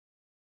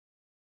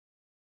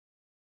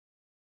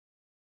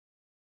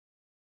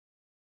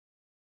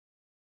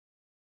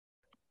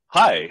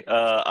Hi,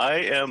 I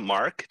am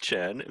Mark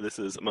Chen. This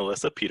is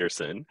Melissa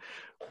Peterson.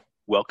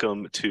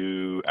 Welcome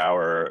to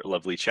our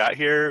lovely chat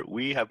here.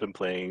 We have been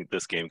playing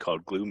this game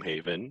called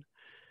Gloomhaven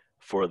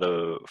for a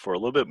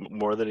little bit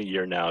more than a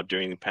year now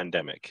during the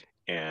pandemic,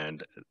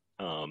 and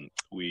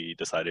we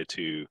decided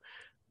to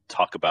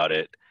talk about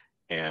it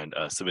and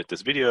submit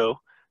this video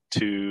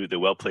to the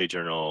Well Play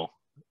Journal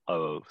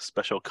of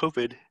special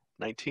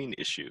COVID-19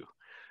 issue.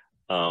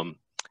 Um,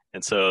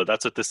 and so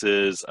that's what this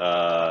is.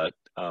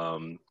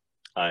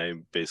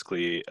 I'm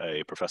basically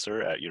a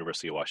professor at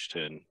University of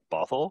Washington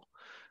Bothell,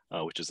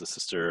 which is the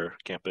sister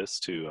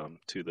campus to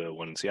the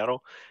one in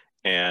Seattle,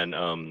 and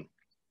um,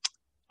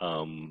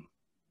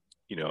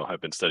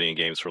 I've been studying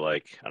games for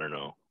like I don't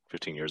know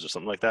 15 years or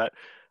something like that,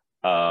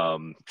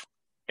 um,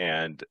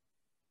 and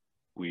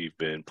we've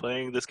been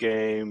playing this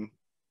game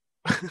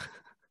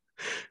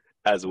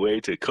as a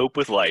way to cope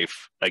with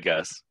life, I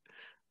guess.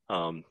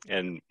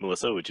 And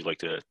Melissa, would you like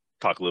to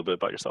talk a little bit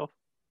about yourself?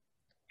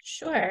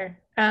 Sure.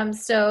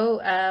 As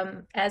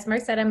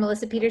Mark said, I'm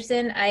Melissa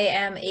Peterson. I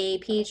am a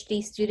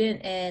PhD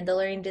student in the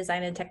Learning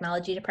Design and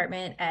Technology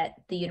Department at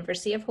the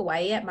University of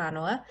Hawaii at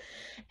Manoa.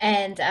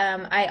 And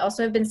I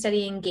also have been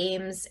studying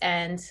games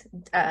and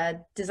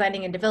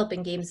designing and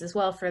developing games as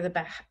well for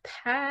the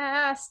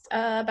past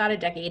about a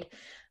decade,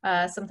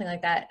 something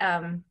like that.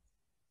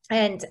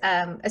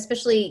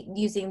 Especially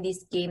using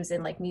these games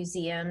in like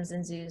museums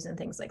and zoos and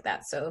things like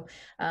that. So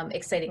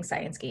exciting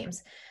science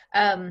games.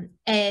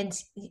 And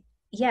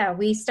yeah,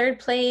 we started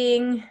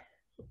playing.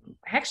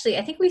 Actually,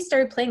 I think we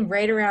started playing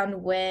right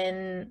around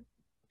when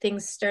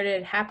things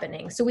started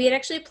happening. So we had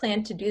actually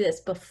planned to do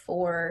this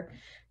before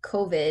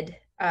COVID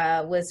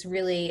was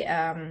really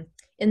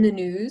in the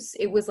news.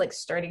 It was like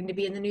starting to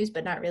be in the news,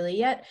 but not really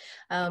yet.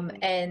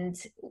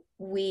 And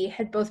we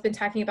had both been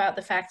talking about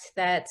the fact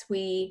that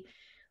we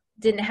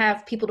didn't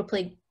have people to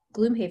play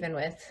Gloomhaven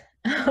with.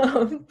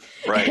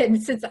 Right.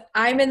 And since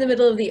I'm in the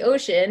middle of the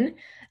ocean,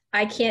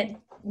 I can't,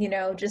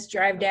 just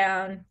drive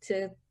down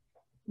to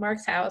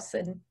Mark's house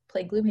and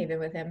play Gloomhaven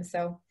with him.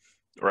 So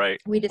Right.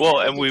 we Well,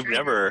 decided and to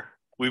try this.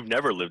 we've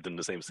never lived in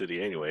the same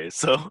city anyway,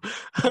 so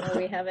No,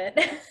 we haven't.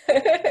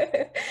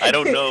 I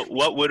don't know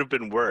what would have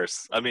been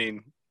worse. I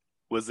mean,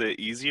 was it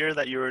easier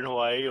that you were in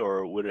Hawaii,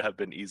 or would it have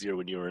been easier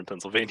when you were in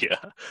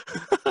Pennsylvania?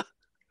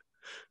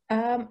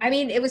 I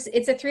mean,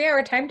 it's a 3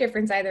 hour time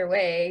difference either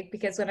way,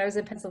 because when I was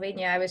in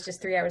Pennsylvania, I was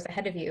just 3 hours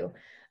ahead of you.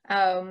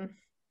 Um,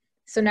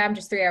 so now I'm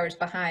just 3 hours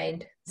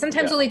behind.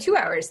 Sometimes Yeah. only 2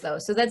 hours though.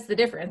 So that's the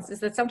difference,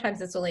 is that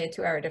sometimes it's only a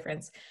 2 hour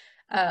difference.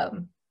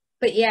 Um,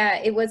 but yeah,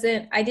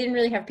 I didn't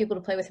really have people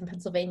to play with in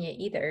Pennsylvania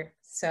either.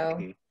 So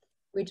Hmm.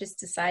 we just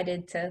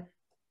decided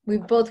we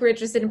both were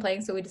interested in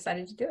playing, so we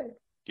decided to do it.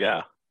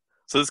 Yeah.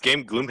 So this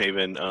game,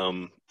 Gloomhaven,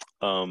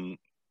 um,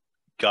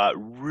 got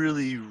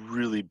really,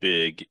 really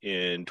big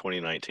in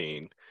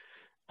 2019.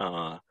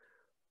 Uh,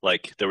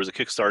 like there was a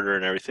Kickstarter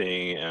and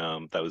everything,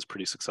 that was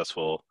pretty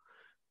successful,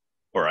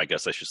 or I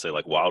guess I should say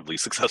like wildly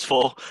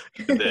successful.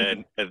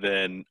 And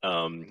then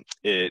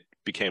it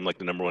became like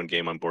the number one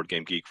game on Board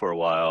Game Geek for a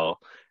while,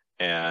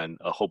 and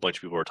a whole bunch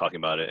of people were talking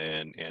about it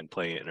and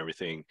playing it and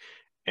everything.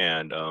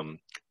 And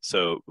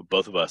so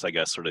both of us, I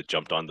guess, sort of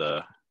jumped on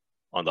the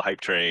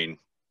hype train,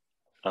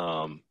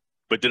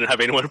 but didn't have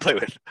anyone to play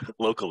with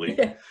locally.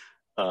 Yeah.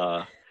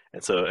 Uh,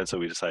 and so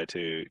we decided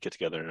to get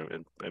together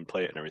and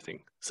play it and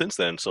everything. Since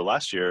then, so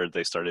last year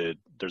they started.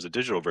 There's a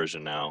digital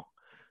version now,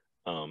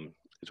 um,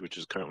 which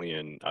is currently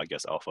in, I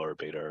guess, alpha or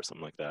beta or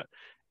something like that.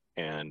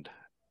 And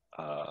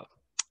uh,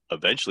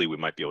 eventually we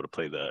might be able to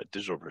play the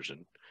digital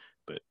version.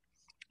 But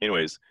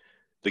anyways,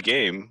 the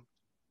game.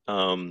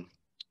 Um,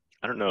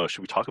 I don't know.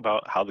 Should we talk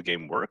about how the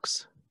game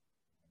works?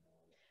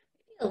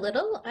 A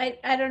little.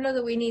 I don't know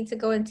that we need to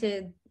go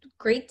into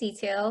great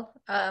detail,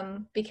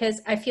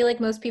 because I feel like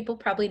most people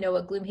probably know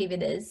what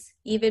Gloomhaven is.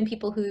 Even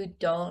people who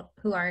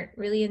aren't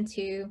really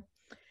into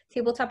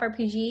tabletop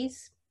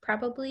RPGs,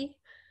 probably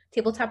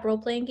tabletop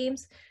role-playing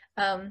games.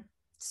 Um,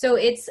 so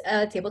it's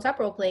a tabletop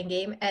role-playing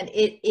game, and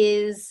it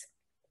is,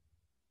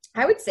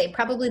 I would say,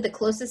 probably the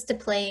closest to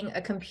playing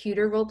a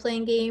computer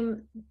role-playing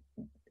game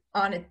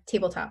on a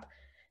tabletop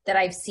that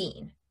I've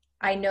seen.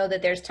 I know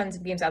that there's tons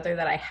of games out there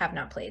that I have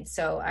not played,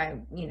 so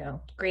I'm,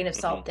 grain of Hmm.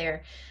 salt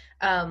there.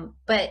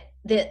 But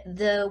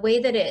the way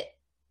that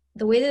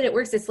it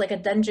works, it's like a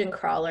dungeon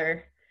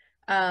crawler,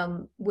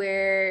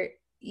 where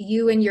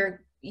you and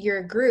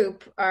your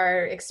group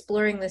are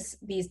exploring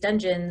these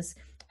dungeons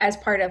as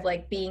part of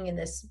like being in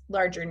this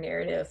larger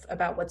narrative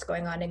about what's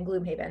going on in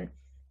Gloomhaven.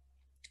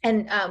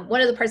 And one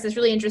of the parts that's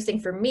really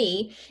interesting for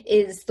me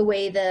is the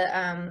way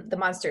the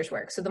monsters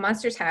work. So the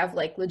monsters have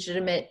like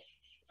legitimate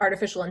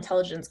artificial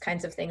intelligence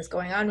kinds of things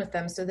going on with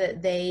them, so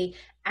that they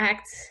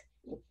act.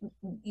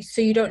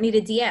 So you don't need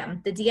a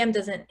DM. The DM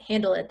doesn't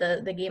handle it.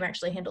 The game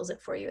actually handles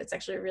it for you. It's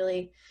actually a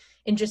really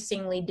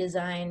interestingly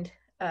designed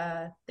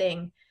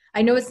thing.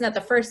 I know it's not the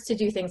first to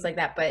do things like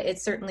that, but it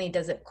certainly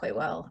does it quite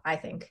well, I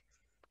think.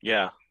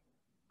 Yeah,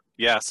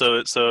 yeah. So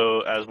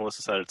as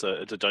Melissa said,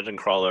 it's a dungeon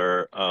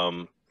crawler.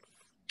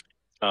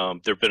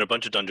 There have been a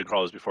bunch of dungeon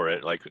crawlers before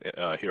it, like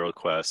Hero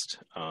Quest,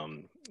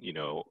 you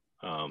know,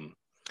 um,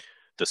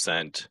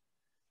 Descent,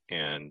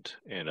 and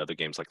other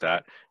games like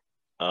that.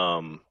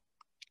 Um,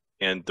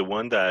 and the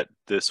one that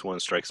this one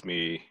strikes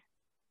me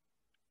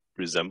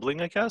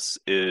resembling, I guess,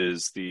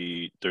 is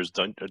there's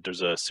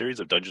a series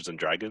of Dungeons and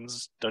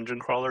Dragons dungeon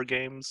crawler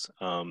games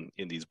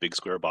in these big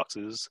square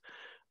boxes.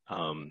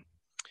 Um,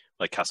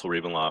 like Castle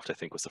Ravenloft, I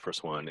think was the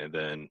first one, and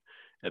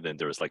then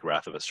there was like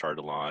Wrath of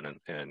Ashardalon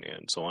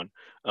and so on.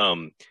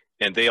 Um,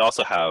 and they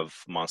also have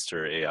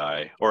monster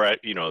AI, or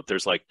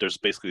there's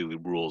basically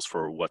rules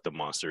for what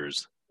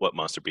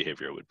monster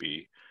behavior would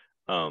be.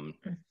 Um,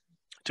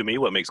 to me,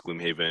 what makes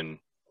Gloomhaven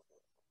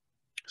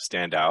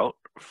stand out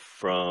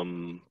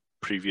from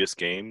previous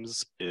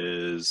games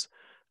is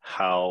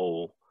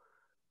how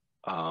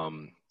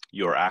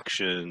your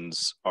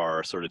actions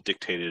are sort of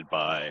dictated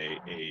by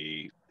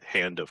a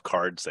hand of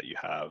cards that you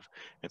have,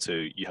 and so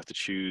you have to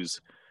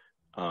choose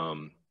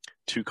um,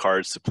 two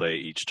cards to play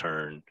each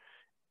turn,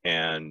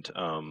 and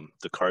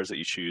the cards that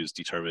you choose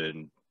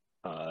determine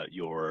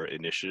your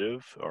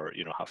initiative, or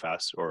how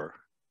fast, or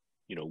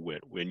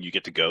when you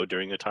get to go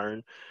during a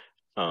turn.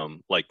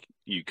 Like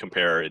you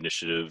compare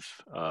initiative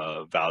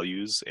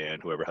values,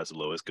 and whoever has the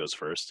lowest goes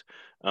first.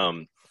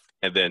 Um,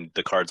 and then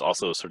the cards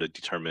also sort of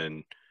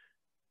determine,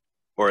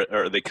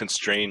 or they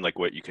constrain like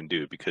what you can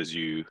do, because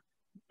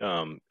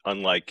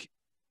unlike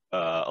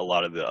a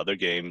lot of the other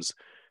games,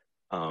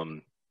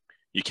 um,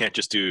 you can't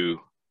just do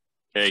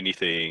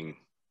anything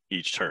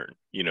each turn.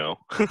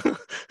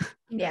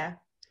 Yeah.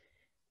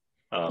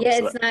 um, Yeah,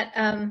 so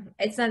that,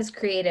 it's not as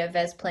creative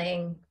as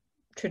playing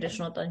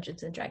traditional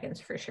Dungeons and Dragons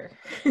for sure.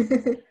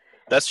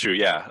 that's true,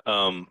 yeah.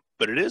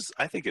 But it is,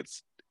 I think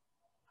it's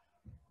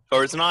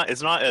not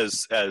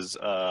as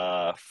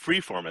free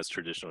form as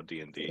traditional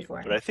D&D,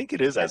 but Freeform. I think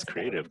it is as That's a better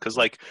creative, word. because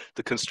like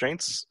the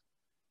constraints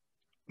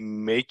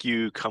make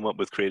you come up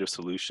with creative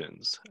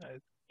solutions.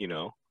 You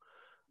know,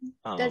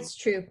 um, That's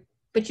true.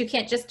 But you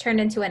can't just turn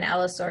into an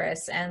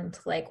Allosaurus and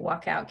like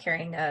walk out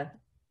carrying a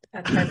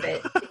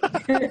carpet.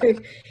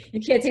 You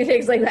can't do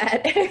things like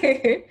that.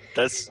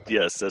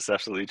 that's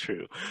absolutely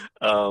true.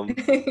 Um,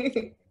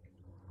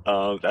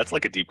 that's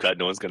like a deep cut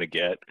no one's gonna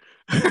get.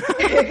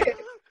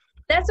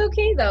 That's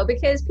okay though,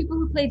 because people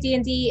who play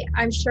D&D,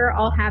 I'm sure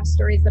all have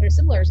stories that are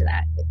similar to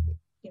that.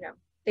 You know,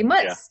 they Yeah.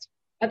 must.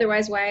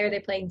 Otherwise, why are they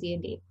playing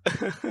D&D?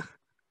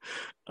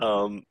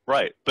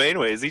 Right. But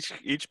anyways,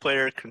 each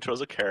player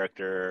controls a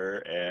character,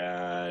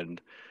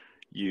 and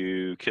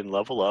you can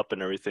level up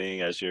and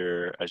everything as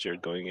you're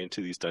going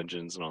into these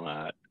dungeons and all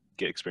that,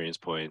 get experience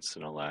points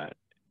and all that,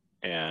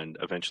 and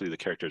eventually the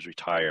characters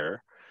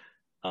retire.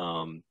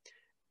 Um,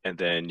 and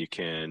then you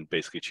can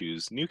basically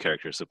choose new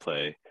characters to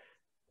play.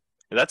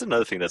 And that's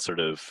another thing that's sort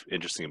of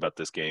interesting about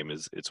this game,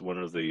 is it's one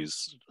of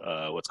these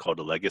what's called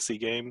a legacy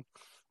game,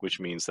 which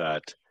means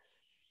that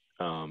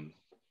um,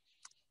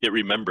 it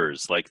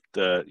remembers, like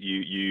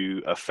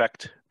you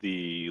affect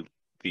the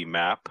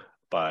map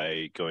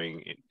by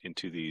going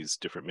into these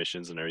different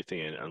missions and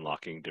everything, and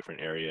unlocking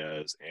different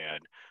areas,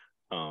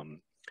 and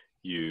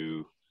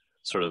you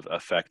sort of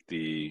affect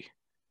the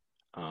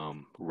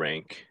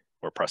rank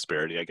or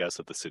prosperity, I guess,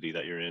 of the city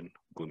that you're in,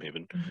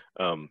 Gloomhaven.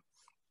 um,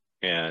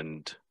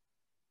 and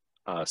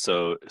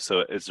so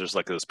it's just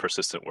like this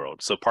persistent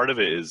world. So part of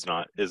it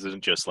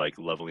isn't just like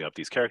leveling up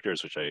these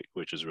characters,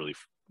 which is really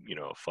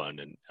fun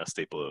and a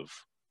staple of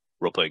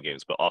role playing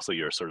games, but also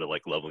you're sort of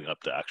like leveling up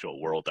the actual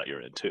world that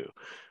you're in too,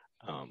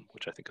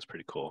 which I think is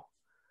pretty cool.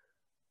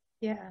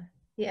 Yeah.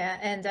 Yeah.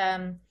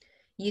 And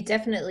you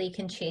definitely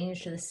can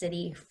change the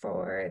city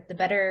for the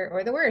better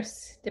or the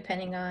worse,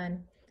 depending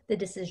on the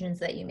decisions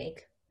that you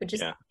make, which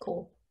is Yeah.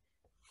 cool.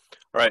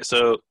 All right.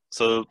 So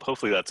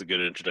hopefully that's a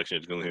good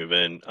introduction to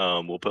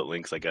Gloomhaven. We'll put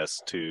links, I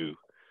guess, to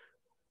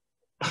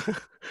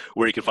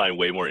where you can find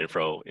way more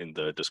info in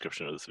the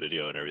description of this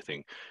video and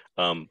everything.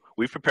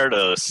 We've prepared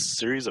a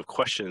series of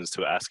questions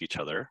to ask each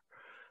other,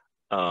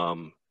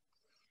 um,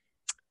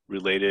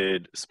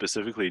 related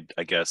specifically,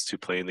 I guess, to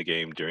playing the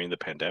game during the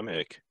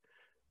pandemic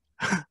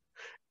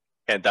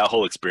and that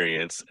whole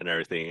experience and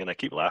everything. And I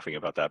keep laughing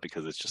about that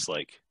because it's just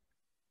like,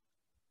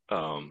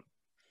 um,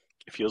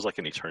 it feels like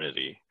an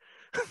eternity.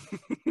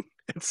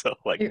 And so,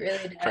 like, It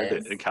really trying to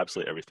does.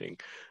 encapsulate everything.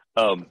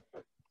 Um,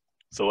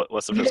 so,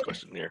 what's the first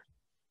question here?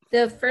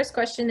 The first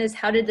question is,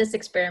 how did this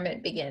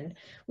experiment begin?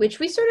 Which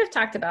we sort of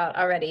talked about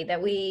already,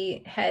 that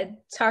we had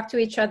talked to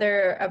each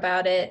other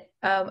about it.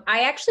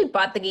 I actually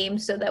bought the game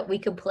so that we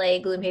could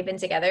play Gloomhaven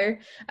together,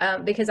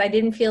 because I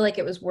didn't feel like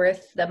it was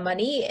worth the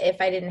money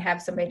if I didn't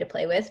have somebody to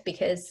play with.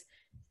 Because,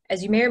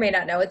 as you may or may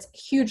not know, it's a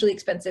hugely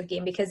expensive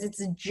game because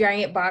it's a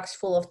giant box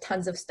full of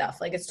tons of stuff.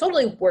 Like, it's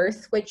totally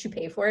worth what you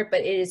pay for it,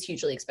 but it is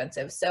hugely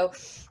expensive. So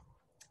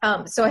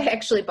I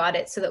actually bought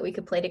it so that we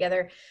could play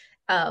together.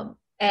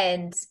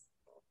 And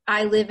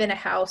I live in a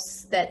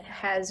house that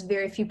has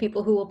very few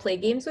people who will play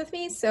games with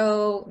me,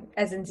 so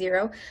as in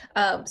zero,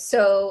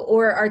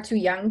 or are too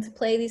young to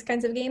play these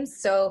kinds of games.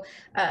 So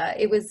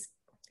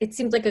it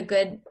seemed like a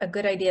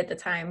good idea at the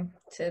time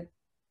to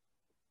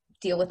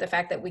deal with the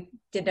fact that we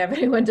didn't have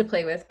anyone to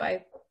play with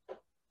by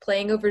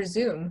playing over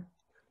Zoom.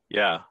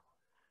 Yeah.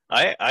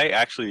 I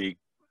actually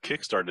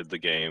kickstarted the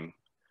game.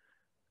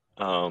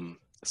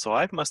 So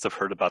I must have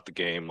heard about the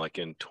game like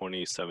in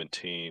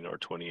 2017 or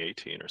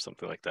 2018 or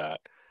something like that.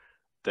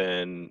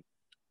 Then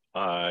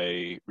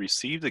I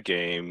received the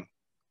game,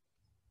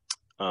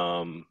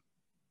 um,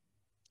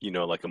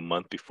 like a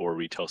month before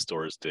retail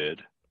stores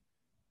did,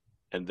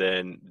 and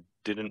then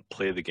didn't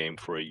play the game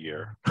for a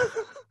year.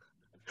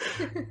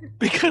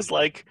 Because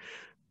like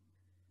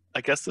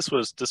I guess this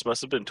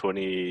must have been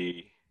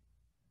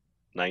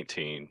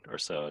 2019 or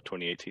so,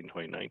 2018,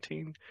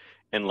 2019.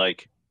 And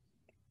like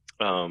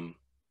um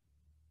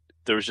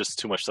there was just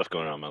too much stuff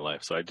going on in my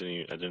life, so I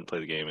didn't play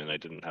the game, and I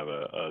didn't have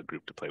a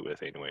group to play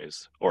with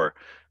anyways. Or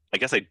I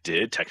guess I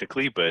did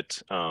technically,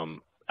 but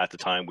at the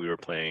time we were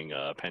playing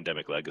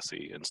Pandemic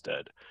Legacy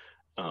instead.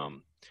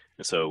 Um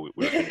and so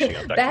we were finishing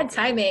up that Bad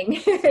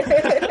campaign.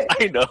 timing.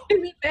 I know.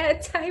 Really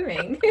bad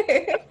timing.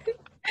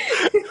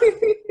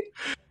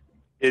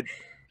 It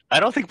I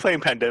don't think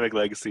playing Pandemic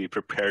Legacy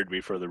prepared me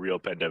for the real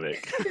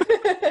pandemic.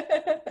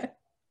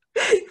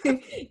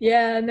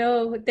 Yeah,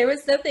 no, there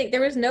was nothing,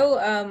 there's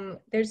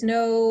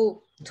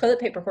no toilet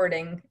paper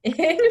hoarding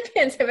in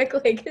Pandemic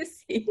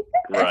Legacy.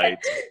 Right.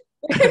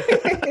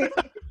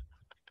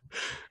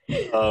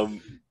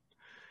 Um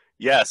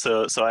yeah,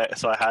 so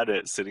I had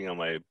it sitting on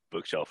my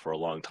bookshelf for a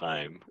long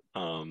time.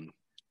 And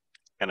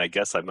I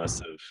guess I must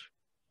have,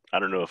 I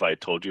don't know if I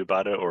told you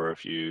about it or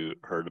if you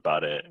heard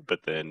about it, but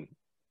then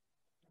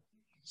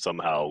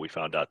somehow we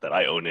found out that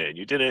I own it and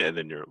you did it, and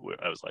then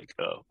I was like,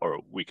 oh,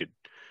 or you could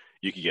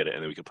get it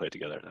and then we could play it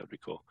together. That would be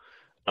cool.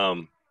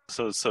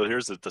 So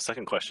here's the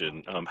second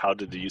question. How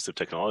did the use of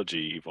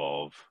technology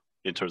evolve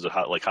in terms of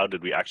how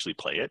did we actually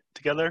play it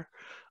together?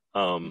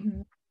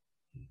 Um,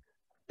 Mhm.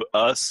 but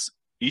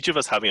each of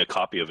us having a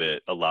copy of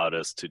it allowed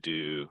us to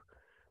do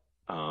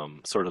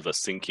sort of a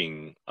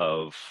syncing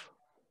of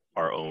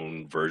our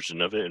own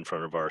version of it in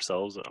front of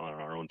ourselves on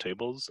our own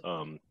tables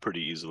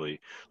pretty easily.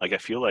 Like I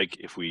feel like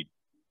if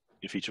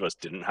each of us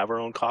didn't have our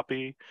own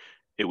copy,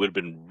 it would have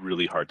been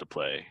really hard to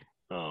play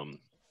um,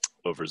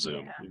 over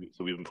Zoom. Yeah.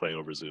 So we've been playing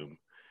over Zoom.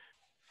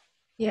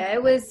 Yeah,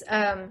 it was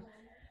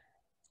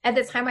at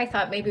the time I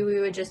thought maybe we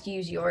would just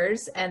use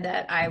yours and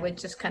that I would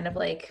just kind of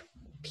like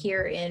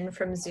peer in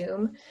from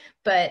Zoom.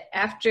 But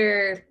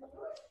after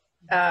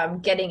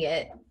getting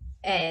it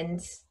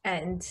and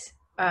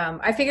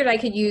I figured I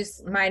could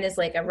use mine as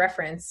like a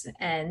reference,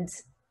 and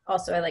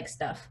also I like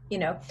stuff,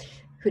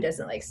 who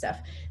doesn't like stuff?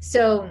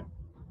 So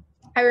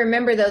I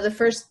remember though the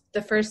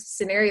first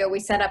scenario we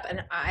set up,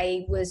 and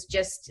I was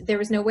just, there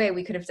was no way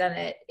we could have done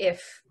it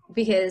if,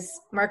 because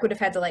Mark would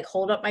have had to like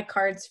hold up my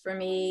cards for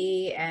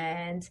me,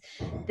 and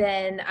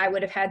then I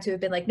would have had to have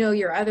been like, no,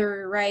 your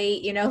other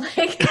right,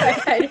 like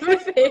that kind of a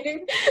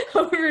thing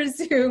over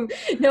Zoom.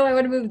 No, I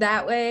want to move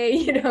that way,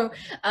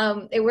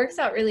 it works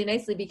out really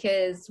nicely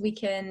because we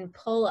can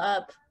pull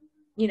up,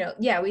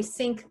 yeah, we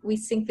sync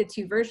the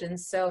two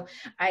versions. So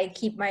I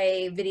keep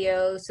my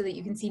video so that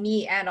you can see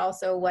me and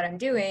also what I'm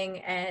doing,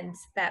 and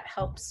that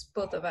helps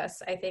both of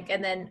us, I think.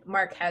 And then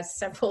Mark has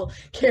several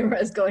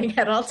cameras going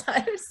at all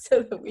times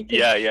so that we can.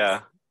 Yeah,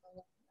 yeah.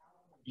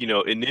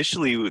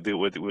 Initially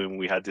when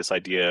we had this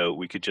idea,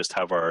 we could just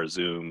have our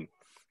Zoom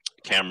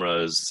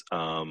cameras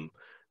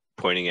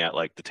pointing at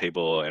like the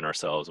table and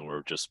ourselves, and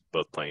we're just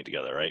both playing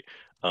together, right?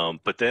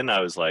 But then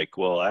I was like,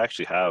 well, I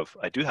do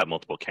have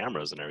multiple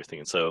cameras and everything,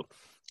 and so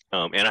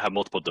and I have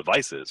multiple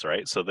devices,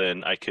 right? So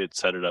then I could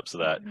set it up so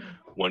that Mhm.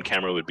 one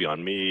camera would be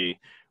on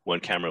me, one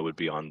camera would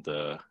be on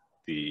the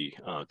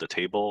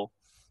table,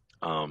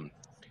 um,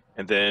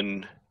 and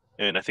then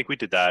and I think we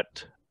did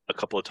that a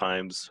couple of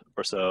times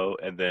or so,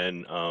 and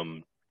then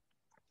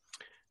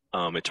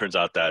it turns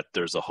out that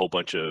there's a whole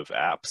bunch of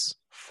apps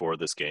for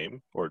this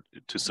game or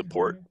to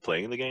support Mhm.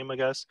 playing the game, I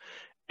guess.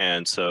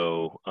 And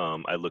so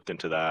I looked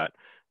into that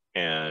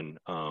and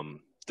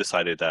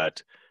decided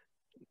that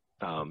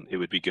it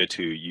would be good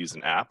to use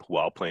an app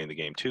while playing the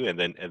game too,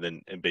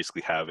 and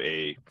basically have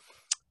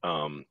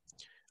um,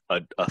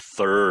 a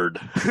third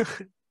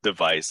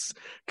device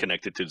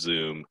connected to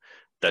Zoom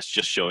that's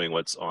just showing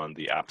what's on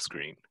the app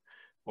screen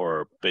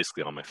or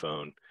basically on my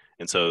phone.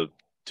 And so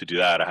to do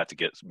that, I had to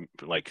get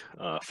like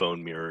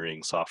phone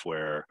mirroring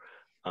software,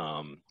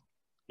 um,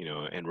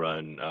 and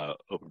run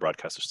Open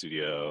Broadcaster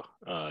Studio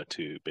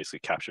to basically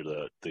capture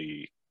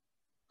the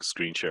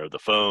screen share of the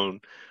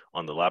phone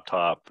on the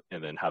laptop,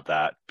 and then have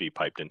that be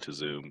piped into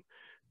Zoom.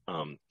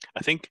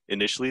 I think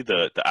initially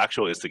the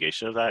actual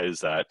instigation of that is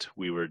that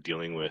we were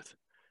dealing with,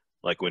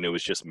 like when it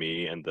was just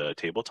me and the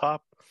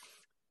tabletop,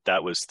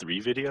 that was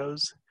 3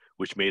 videos,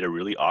 which made a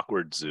really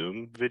awkward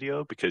Zoom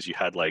video because you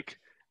had like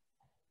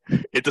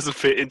it doesn't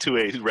fit into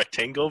a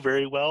rectangle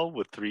very well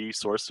with 3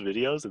 source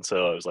videos, and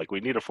so I was like,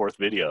 we need a fourth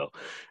video,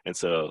 and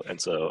so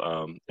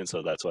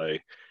that's why,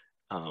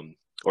 um,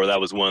 or that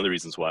was one of the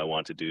reasons why I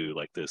wanted to do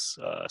like this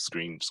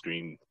screen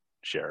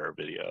share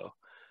video.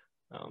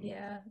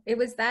 Yeah, it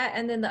was that.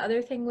 And then the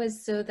other thing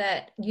was so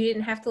that you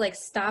didn't have to like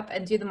stop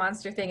and do the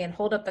monster thing and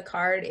hold up the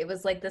card. It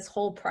was like this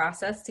whole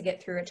process to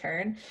get through a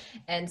turn.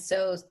 And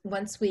so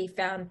once we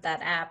found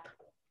that app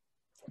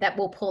that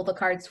will pull the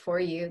cards for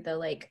you, the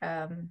like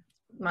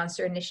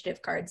monster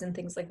initiative cards and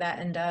things like that,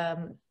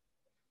 and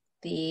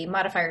the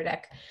modifier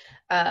deck,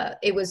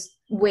 it was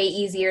way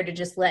easier to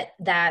just let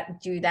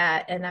that do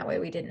that. And that way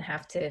we didn't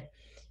have to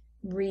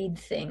read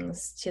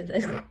things to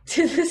the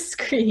to the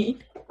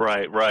screen.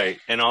 Right, right.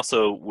 And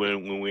also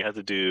when we had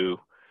to do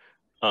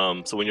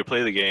so when you're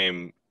playing the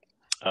game,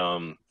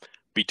 um,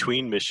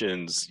 between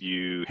missions,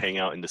 you hang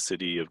out in the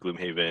city of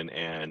Gloomhaven,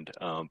 and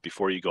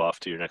before you go off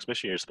to your next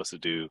mission, you're supposed to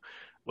do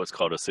what's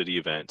called a city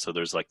event. So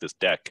there's like this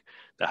deck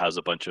that has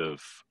a bunch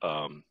of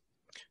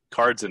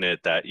cards in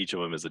it that each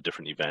of them is a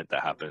different event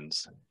that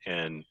happens,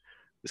 and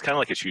it's kind of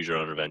like a choose your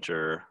own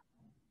adventure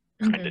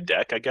kind of Mm-hmm.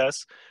 deck, I guess.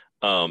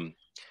 Um,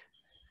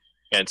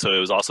 and so it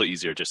was also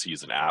easier just to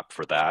use an app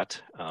for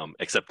that.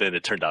 Except then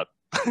it turned out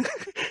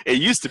it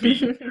used to be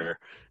easier.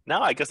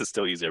 Now I guess it's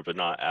still easier, but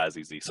not as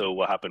easy. So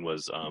what happened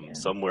was Yeah.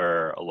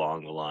 somewhere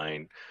along the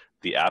line,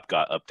 the app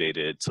got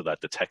updated so that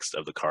the text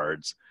of the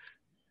cards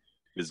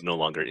is no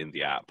longer in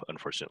the app.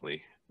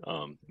 Unfortunately,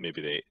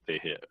 maybe they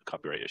hit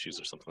copyright issues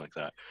or something like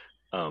that.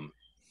 Um,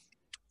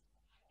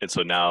 and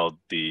so now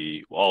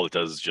the all it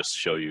does is just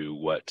show you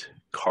what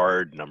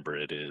card number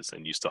it is,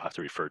 and you still have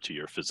to refer to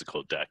your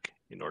physical deck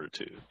in order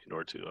to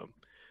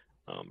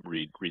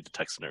read the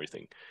text and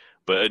everything.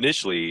 But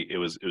initially, it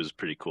was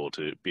pretty cool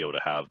to be able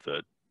to have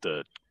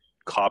the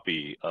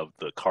copy of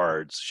the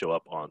cards show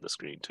up on the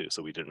screen too,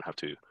 so we didn't have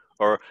to.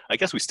 Or I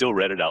guess we still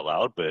read it out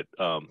loud, but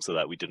so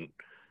that we didn't,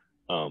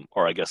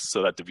 or I guess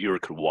so that the viewer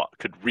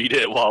could read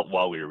it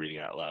while we were reading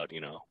it out loud,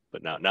 you know.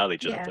 But now they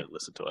just have Yeah. to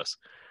listen to us.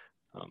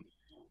 Um,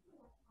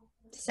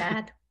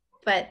 Sad,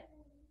 but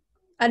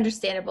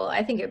understandable.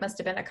 I think it must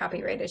have been a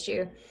copyright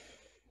issue.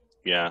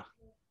 yeah,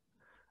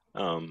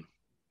 um,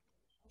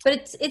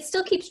 But it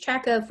still keeps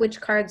track of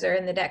which cards are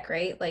in the deck,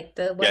 right? Like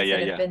the yeah, ones yeah, that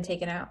have yeah. been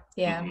taken out.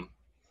 Yeah. hmm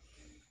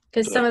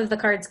Because So some of the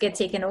cards get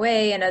taken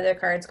away and other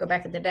cards go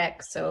back in the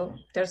deck. So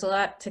there's a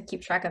lot to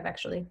keep track of,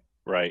 actually.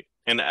 right.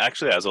 And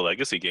actually, as a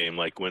legacy game,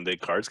 like when the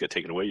cards get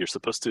taken away, you're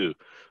supposed to,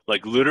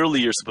 like, literally,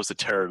 you're supposed to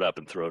tear it up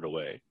and throw it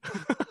away.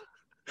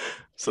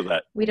 So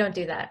that, We don't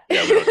do that.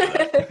 yeah, we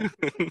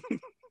don't do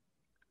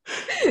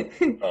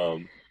that.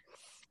 um,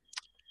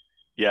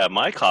 yeah,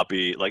 my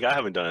copy, like, I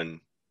haven't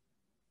done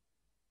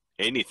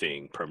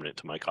anything permanent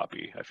to my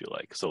copy, I feel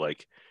like. So,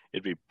 like,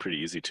 it'd be pretty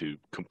easy to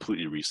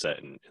completely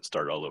reset and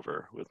start all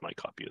over with my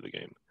copy of the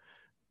game.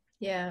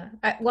 Yeah.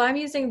 Well, I'm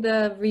using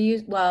the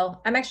reuse.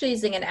 Well, I'm actually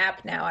using an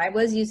app now. I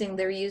was using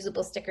the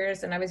reusable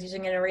stickers and I was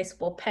using an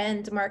erasable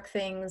pen to mark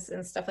things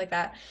and stuff like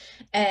that.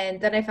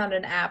 And then I found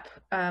an app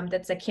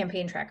that's a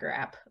campaign tracker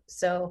app.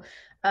 So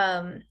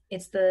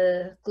it's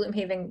the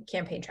Gloomhaven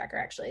campaign tracker,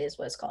 actually, is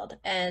what it's called.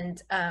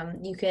 And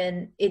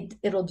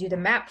it'll do the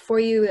map for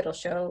you. It'll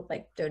show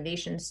like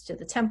donations to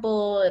the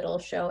temple. It'll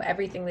show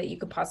everything that you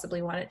could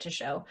possibly want it to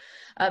show.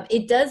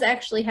 It does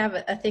actually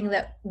have a thing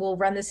that will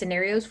run the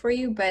scenarios for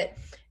you, but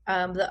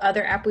the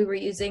other app we were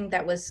using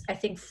that was, I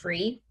think,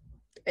 free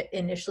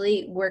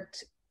initially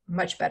worked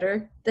much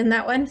better than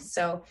that one.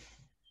 So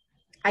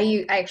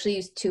I actually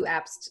used two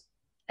apps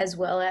as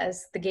well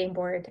as the game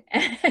board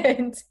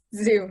and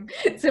Zoom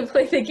to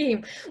play the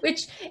game,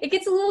 which it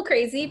gets a little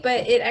crazy,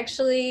 but it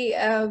actually,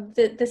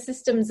 the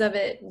systems of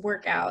it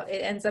work out. It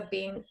ends up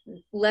being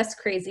less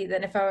crazy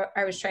than if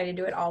I was trying to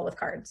do it all with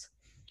cards.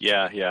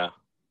 Yeah, yeah,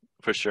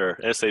 for sure.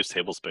 And it saves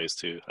table space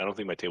too. I don't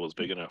think my table's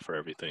big enough for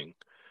everything.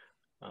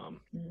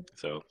 Mm.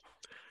 So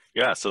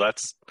yeah, so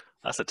that's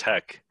a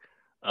tech.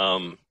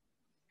 Um,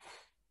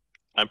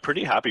 I'm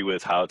pretty happy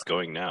with how it's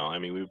going now. I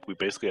mean, we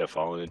basically have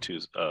fallen into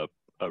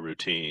a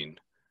routine,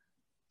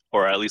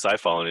 or at least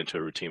I've fallen into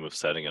a routine of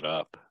setting it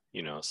up.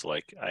 You know, so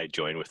like I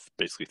join with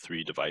basically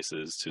three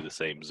devices to the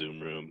same Zoom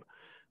room,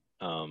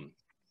 um,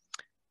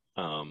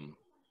 um,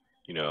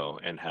 you know,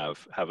 and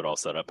have it all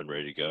set up and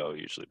ready to go.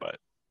 Usually by,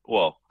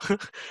 well,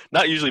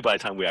 not usually by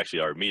the time we actually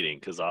are meeting,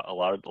 because a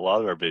lot of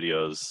our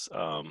videos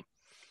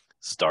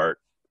start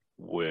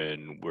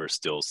when we're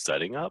still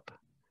setting up.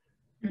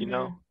 You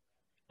know,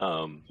 Mm-hmm.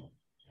 um,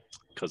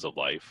 because of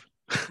life.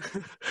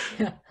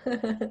 Yeah.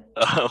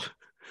 um,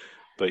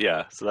 but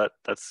yeah, so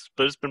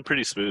but it's been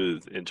pretty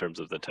smooth in terms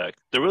of the tech.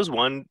 There was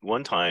one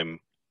time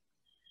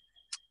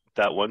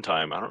I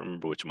don't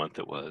remember which month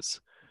it was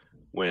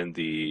when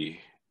the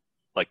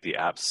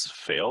apps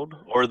failed,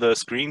 or the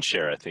screen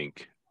share I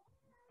think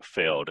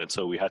failed, and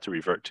so we had to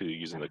revert to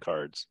using the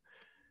cards.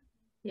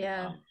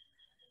 Yeah. Um,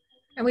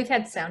 And we've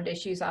had sound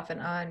issues off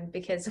and on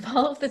because of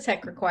all of the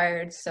tech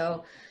required.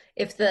 So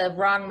if the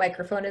wrong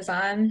microphone is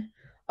on,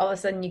 all of a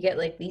sudden you get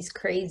like these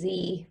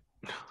crazy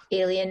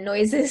alien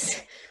noises,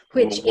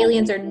 whoa, which whoa,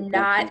 aliens whoa, are whoa, whoa,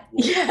 not,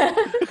 whoa, whoa. yeah,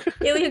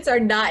 aliens are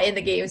not in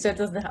the game, so it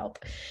doesn't help.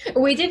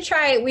 We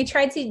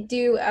tried to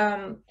do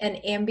an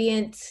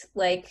ambient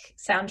like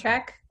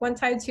soundtrack one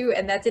time too,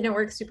 and that didn't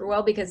work super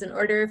well because in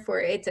order for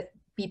it to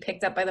be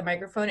picked up by the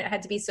microphone. It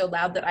had to be so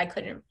loud that I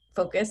couldn't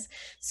focus.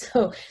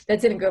 So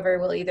that didn't go very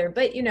well either.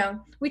 But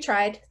we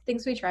tried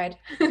things we tried.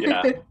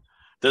 Yeah.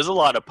 There's a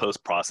lot of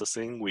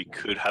post-processing we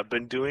could have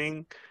been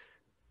doing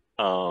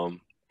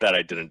that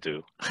I didn't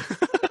do.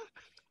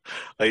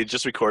 I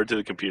just record to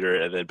the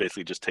computer and then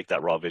basically just take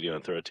that raw video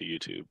and throw it to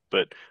YouTube.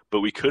 But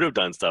we could have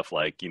done stuff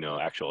like,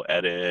 actual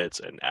edits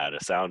and add a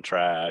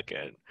soundtrack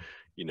and,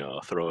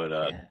 throw in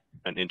Yeah.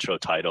 an intro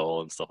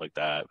title and stuff like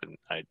that. And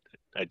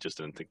I just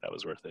didn't think that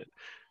was worth it.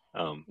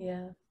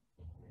 Yeah.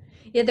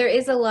 Yeah, there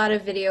is a lot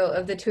of video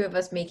of the two of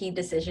us making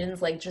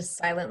decisions, like just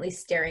silently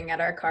staring at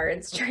our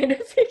cards, trying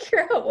to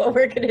figure out what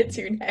we're gonna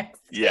do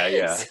next.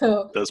 Yeah.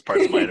 So Those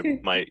parts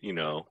might,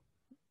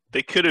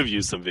 they could have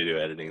used some video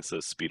editing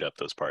to speed up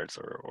those parts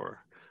or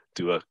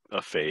do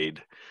a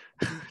fade.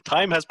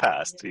 Time has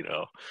passed,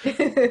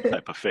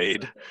 type of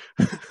fade.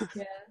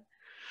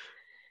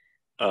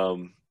 Yeah.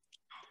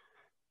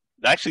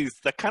 Actually,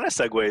 that kind of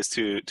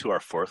segues to our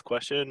fourth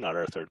question, not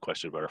our third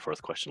question, but our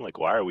fourth question. Like,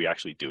 why are we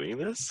actually doing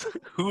this?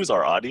 Who's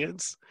our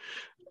audience?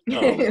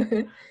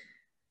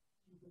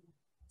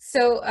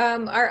 So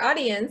our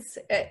audience,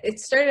 it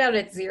started out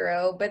at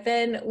 0, but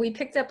then we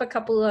picked up a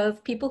couple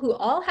of people who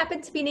all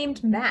happened to be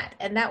named Matt,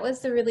 and that was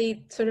the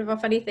really sort of a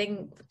funny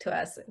thing to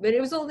us. But it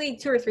was only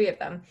 2 or 3 of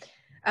them.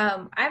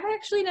 I'm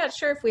actually not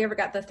sure if we ever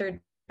got the third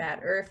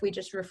Matt or if we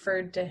just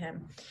referred to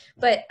him.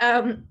 But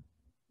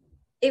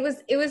it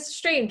was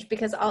strange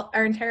because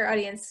our entire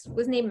audience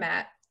was named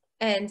Matt,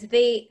 and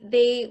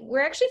they were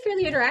actually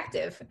fairly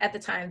interactive at the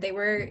time. They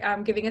were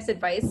giving us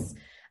advice.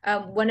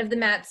 One of the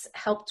Matts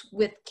helped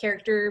with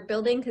character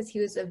building because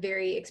he was a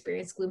very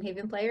experienced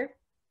Gloomhaven player.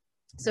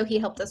 So he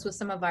helped us with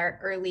some of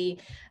our early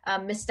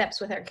missteps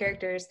with our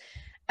characters.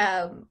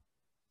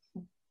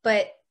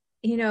 But,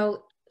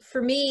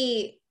 for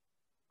me,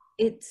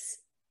 it's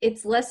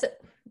less,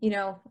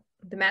 the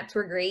Matts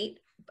were great.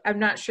 I'm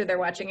not sure they're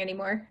watching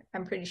anymore.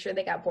 I'm pretty sure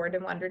they got bored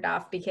and wandered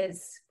off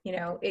because,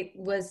 it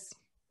was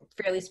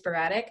fairly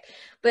sporadic.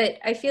 But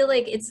I feel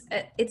like it's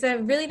a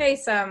really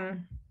nice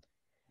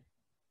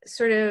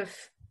sort of,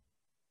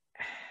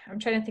 I'm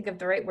trying to think of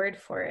the right word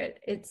for it.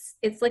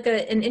 It's like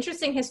an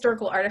interesting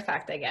historical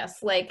artifact, I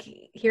guess. Like,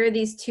 here are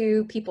these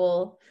 2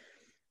 people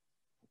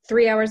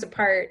 3 hours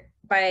apart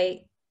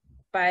by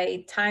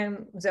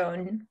time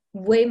zone,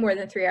 way more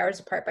than 3 hours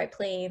apart by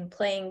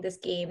playing this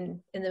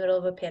game in the middle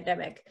of a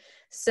pandemic.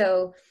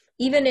 So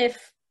even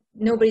if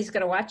nobody's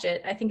going to watch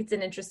it, I think it's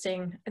an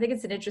interesting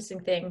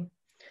thing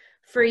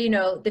for,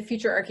 the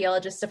future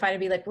archaeologists to find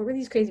and be like, what were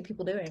these crazy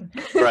people doing?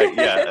 Right.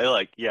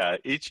 Yeah.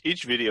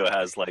 Each video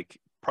has like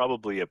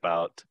probably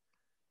about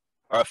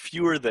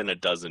fewer than a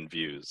dozen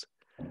views.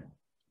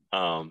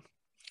 And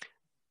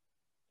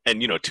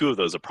 2 of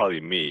those are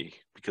probably me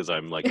because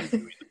I'm like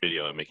reviewing the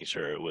video and making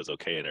sure it was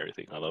okay and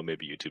everything. Although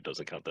maybe YouTube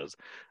doesn't count those.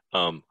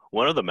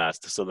 One of the Matts,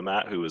 so the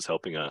Matt who was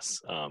helping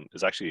us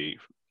is actually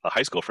a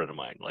high school friend of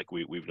mine. Like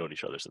we've known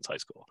each other since high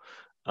school.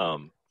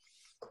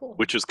 Cool.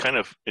 Which was kind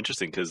of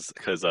interesting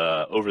because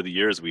over the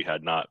years we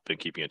had not been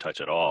keeping in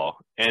touch at all,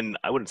 and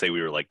I wouldn't say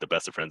we were like the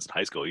best of friends in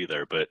high school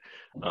either, but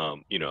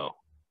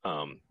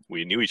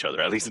we knew each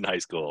other at least in high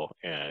school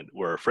and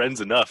were friends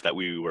enough that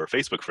we were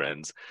Facebook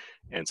friends,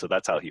 and so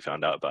that's how he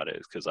found out about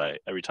it. Because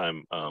every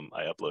time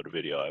I upload a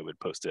video, I would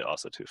post it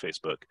also to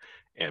Facebook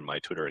and my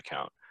Twitter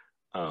account.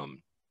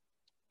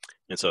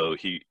 And so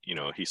he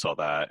saw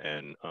that,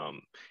 and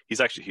he's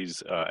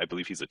I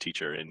believe he's a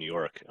teacher in New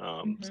York,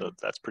 so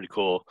that's pretty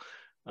cool.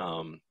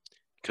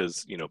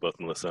 Because both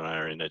Melissa and I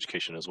are in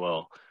education as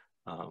well,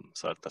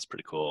 so that's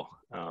pretty cool.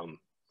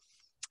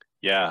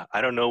 Yeah, I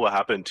don't know what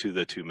happened to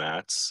the 2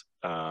 Matts.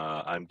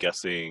 I'm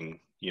guessing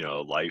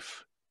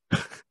life.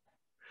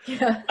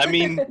 Yeah. I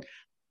mean,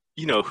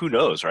 who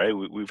knows, right?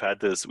 We've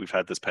had this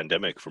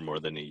pandemic for more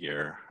than a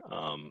year.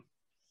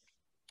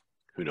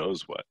 Who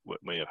knows what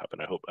may have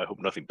happened? I hope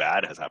nothing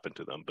bad has happened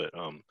to them. But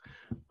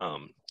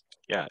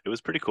yeah, it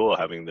was pretty cool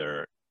having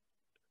their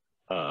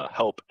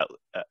help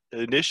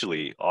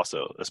initially.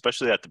 Also,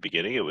 especially at the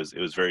beginning, it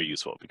was very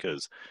useful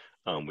because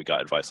we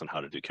got advice on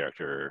how to do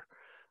character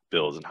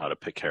builds and how to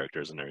pick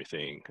characters and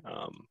everything,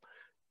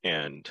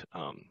 and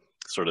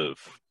sort of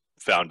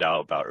found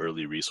out about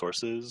early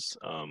resources.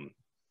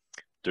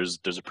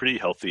 There's a pretty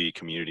healthy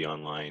community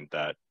online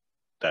that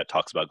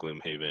talks about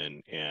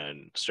Gloomhaven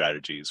and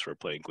strategies for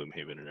playing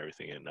Gloomhaven and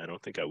everything. And I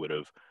don't think I would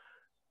have,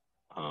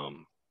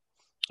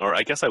 or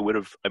I guess I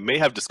may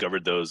have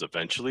discovered those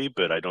eventually,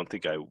 but I don't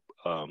think I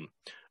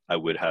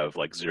would have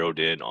like zeroed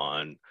in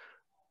on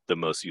the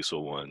most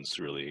useful ones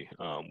really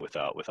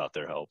without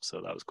their help.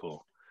 So that was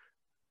cool.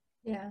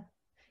 Yeah,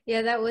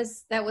 that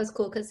was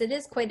cool because it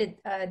is quite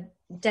a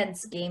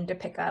dense game to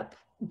pick up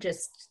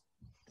just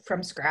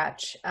from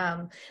scratch.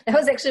 That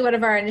was actually one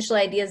of our initial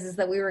ideas, is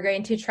that we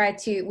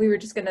were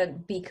just going to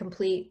be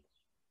complete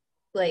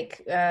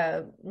like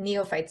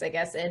neophytes, I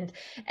guess, and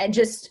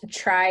just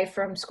try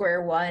from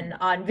square one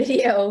on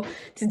video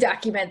to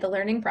document the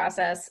learning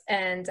process.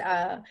 And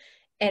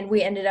and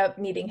we ended up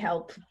needing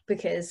help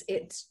because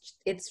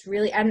it's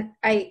really, and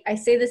I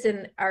say this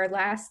in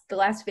the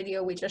last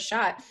video we just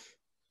shot.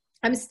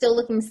 I'm still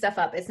looking stuff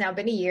up. It's now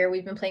been a year.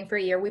 We've been playing for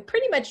a year. We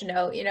pretty much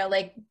know,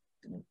 like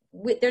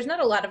there's not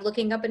a lot of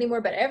looking up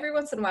anymore, but every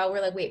once in a while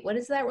we're like, wait, what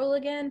is that rule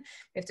again?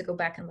 We have to go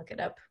back and look it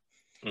up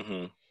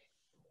Mm-hmm.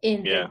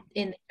 in Yeah.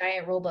 the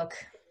giant rule book.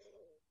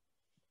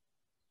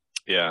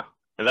 Yeah.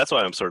 And that's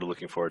why I'm sort of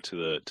looking forward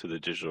to the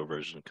digital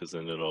version, because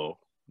then it'll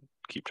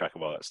keep track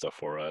of all that stuff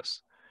for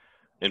us,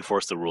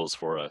 enforce the rules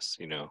for us,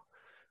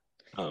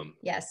 Um,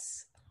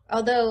 Yes.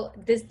 Although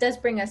this does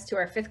bring us to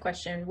our fifth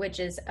question, which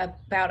is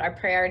about our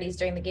priorities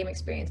during the game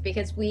experience,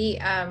 because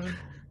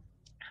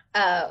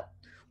uh,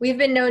 we've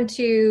been known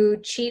to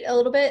cheat a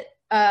little bit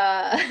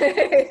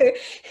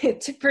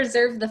to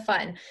preserve the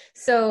fun.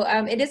 So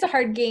it is a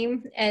hard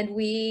game, and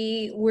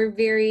we were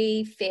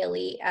very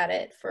faily at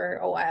it for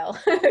a while.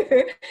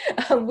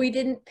 We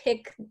didn't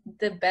pick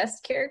the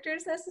best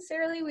characters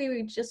necessarily.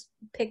 We just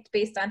picked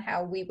based on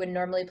how we would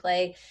normally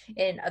play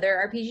in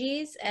other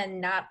RPGs, and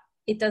not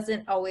it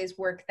doesn't always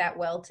work that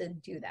well to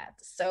do that.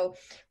 So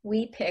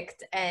we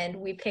picked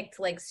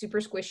like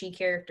super squishy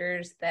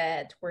characters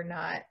that were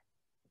not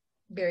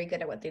very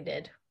good at what they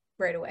did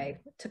right away.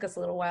 It took us a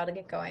little while to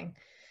get going.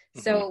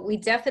 mhm. So we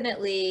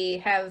definitely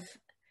have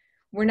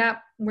we're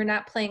not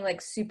playing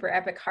like super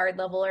epic hard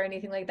level or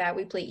anything like that.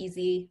 We play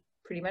easy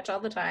pretty much all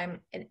the time.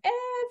 And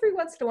every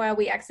once in a while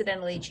we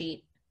accidentally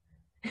cheat.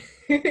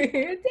 Every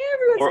once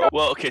in a Or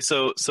well, okay,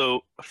 so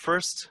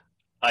first,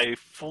 I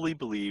fully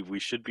believe we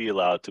should be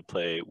allowed to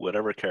play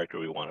whatever character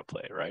we want to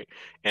play, right?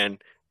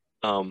 And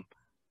um,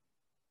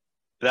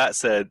 that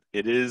said,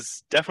 it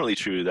is definitely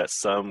true that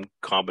some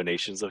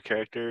combinations of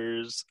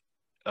characters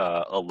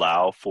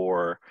allow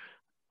for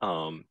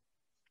um,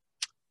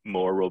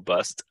 more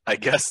robust, I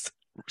guess,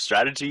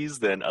 strategies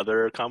than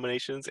other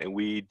combinations, and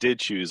we did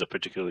choose a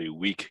particularly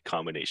weak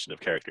combination of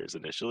characters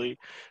initially.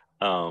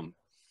 Um,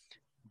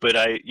 but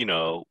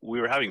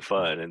we were having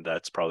fun, and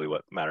that's probably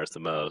what matters the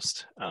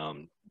most.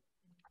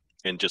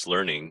 And just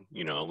learning,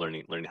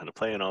 learning how to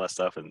play and all that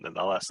stuff, and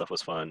all that stuff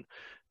was fun.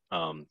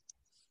 Um,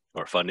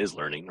 or fun is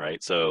learning,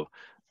 right? So,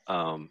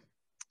 um,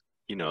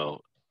 you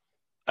know,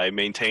 I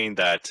maintain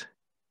that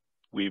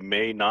we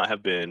may not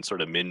have been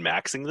sort of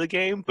min-maxing the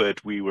game,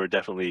 but we were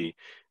definitely,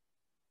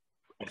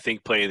 I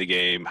think, playing the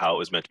game how it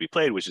was meant to be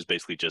played, which is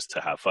basically just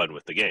to have fun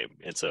with the game.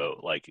 And so,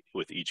 like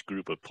with each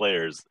group of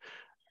players,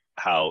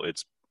 how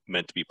it's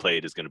meant to be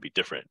played is going to be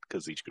different,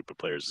 because each group of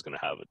players is going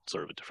to have a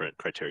sort of a different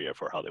criteria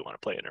for how they want to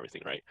play and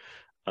everything, right?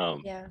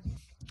 Um, yeah.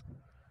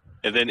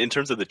 and then in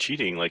terms of the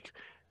cheating, like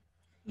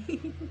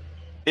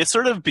it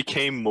sort of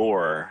became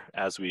more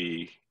as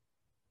we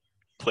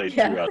played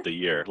Yeah. throughout the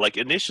year. Like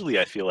initially,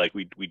 I feel like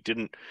we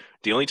didn't.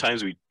 The only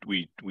times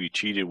we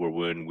cheated were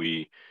when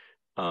we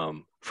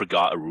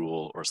forgot a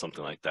rule or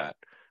something like that.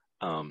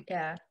 Um,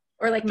 Yeah.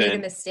 Or like but made a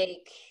then,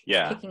 mistake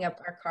yeah, picking up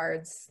our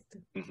cards,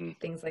 hmm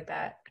things like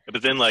that.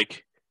 but then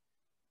like,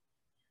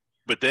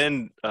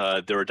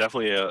 there were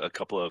definitely a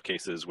couple of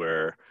cases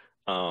where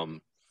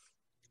um,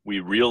 we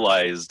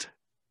realized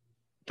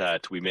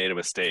that we made a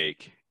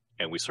mistake,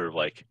 and we sort of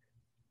like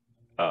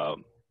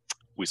um,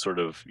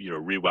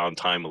 rewound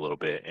time a little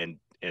bit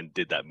and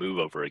did that move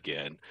over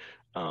again,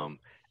 um,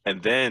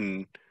 and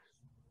then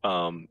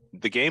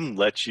the game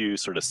lets you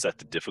sort of set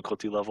the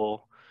difficulty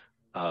level.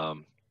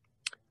 Um,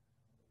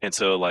 and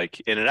so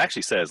like, and it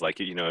actually says like,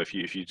 if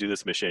you do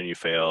this mission and you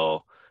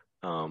fail,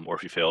 or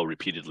if you fail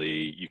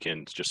repeatedly, you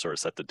can just sort of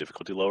set the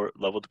difficulty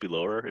level to be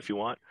lower if you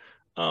want.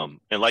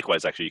 And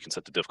likewise, actually, you can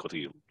set the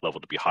difficulty level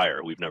to be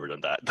higher. We've never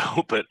done that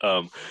though, but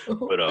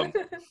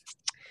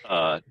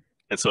uh,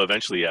 and so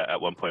eventually, at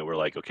one point, we're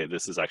like, okay,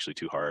 this is actually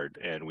too hard,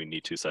 and we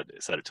need to set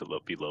it to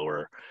be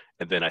lower.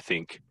 And then I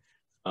think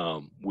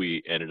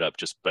we ended up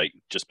just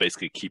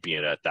basically keeping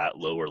it at that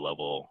lower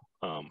level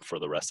for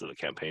the rest of the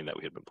campaign that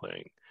we had been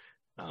playing.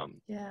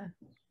 Um, Yeah.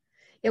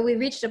 Yeah, we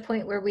reached a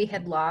point where we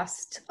had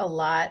lost a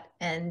lot,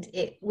 and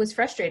it was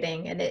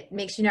frustrating, and it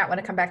makes you not want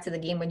to come back to the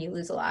game when you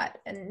lose a lot.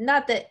 And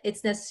not that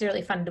it's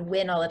necessarily fun to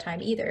win all the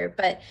time either,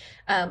 but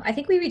I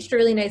think we reached a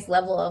really nice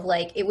level of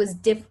like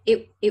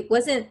it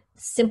wasn't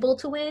simple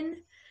to win,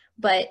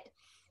 but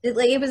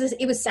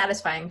it was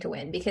satisfying to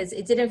win because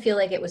it didn't feel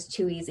like it was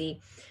too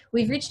easy.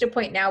 We've reached a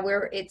point now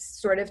where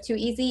it's sort of too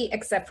easy,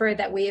 except for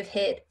that we have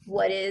hit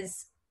what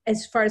is,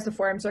 as far as the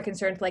forums are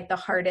concerned, like the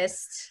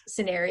hardest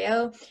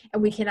scenario,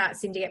 and we cannot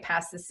seem to get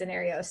past this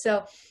scenario.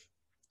 So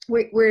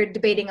we're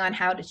debating on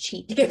how to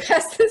cheat to get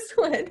past this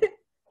one.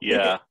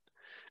 yeah,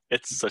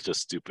 it's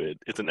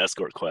an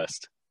escort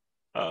quest.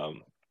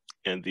 Um,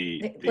 and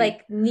the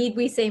Like, need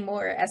we say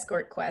more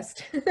escort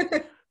quest?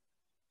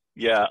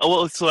 Yeah. Oh,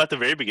 well, so at the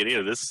very beginning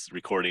of this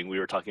recording, we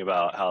were talking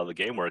about how the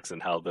game works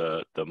and how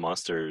the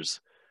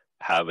monsters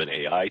have an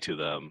AI to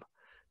them.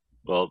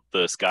 Well,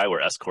 this guy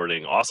we're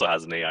escorting also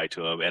has an AI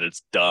to him, and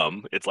it's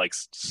dumb. It's like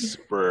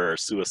super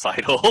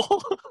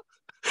suicidal.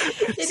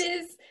 It It's-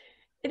 is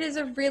it is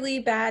a really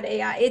bad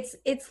AI.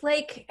 It's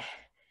like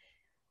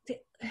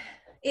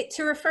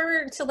to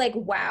refer to like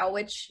WoW,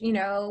 which,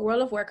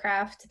 World of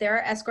Warcraft, there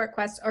are escort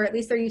quests, or at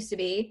least there used to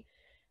be.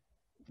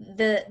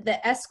 The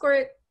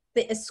escorted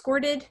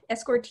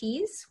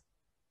escortees,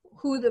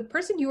 who the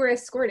person you were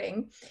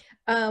escorting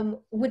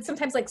would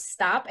sometimes like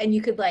stop, and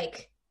you could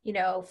like,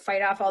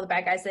 fight off all the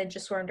bad guys that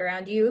just swarmed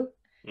around you.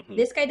 Hmm.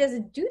 This guy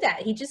doesn't do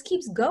that. He just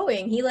keeps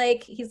going. He's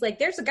like,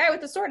 there's a guy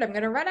with the sword, I'm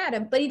gonna run at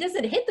him. But he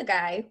doesn't hit the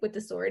guy with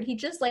the sword. He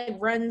just like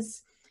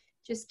runs,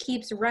 just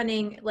keeps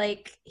running.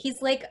 Like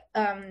he's like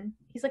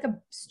a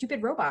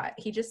stupid robot.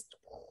 He just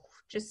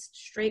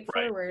straight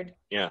Right. forward.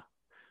 Yeah.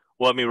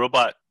 Well, I mean,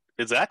 robot.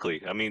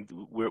 Exactly. I mean,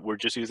 we're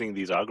just using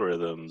these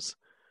algorithms,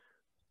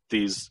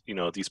 these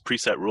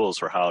preset rules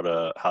for how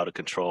to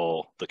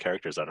control the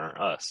characters that aren't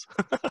us,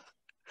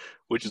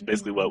 which is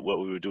basically Mm-hmm. what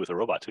we would do with a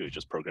robot too.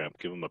 Just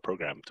give them a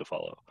program to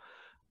follow.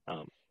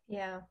 Um,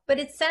 Yeah, but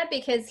it's sad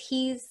because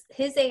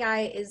his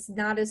AI is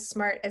not as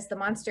smart as the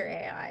monster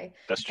AI.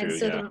 that's And true.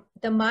 so Yeah.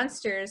 the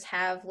monsters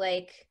have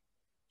like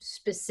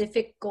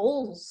specific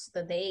goals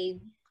that they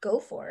go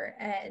for,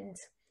 and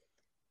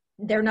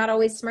they're not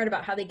always smart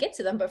about how they get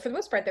to them, but for the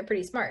most part they're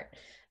pretty smart.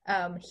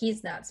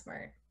 He's not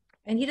smart.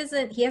 And he has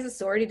a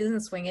sword, he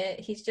doesn't swing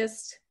it.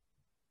 It's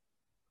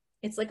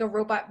like a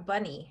robot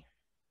bunny.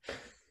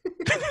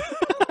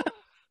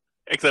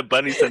 Except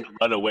bunnies tend to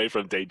run away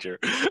from danger.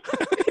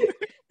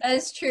 That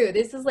is true.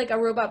 This is like a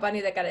robot bunny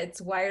that got its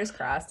wires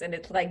crossed, and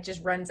it like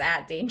just runs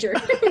at danger.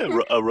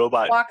 A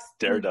robot Walks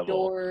through daredevil.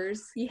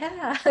 doors.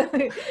 Yeah.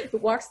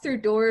 It walks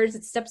through doors,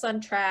 it steps on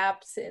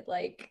traps,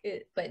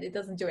 but it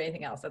doesn't do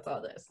anything else. That's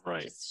all it is.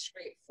 Right. Just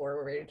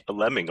straightforward. A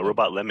lemming, a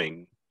robot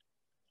lemming.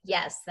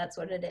 Yes, that's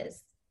what it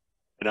is.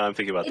 And now I'm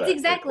thinking about It's that old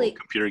exactly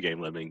computer game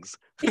Lemmings.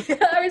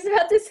 I was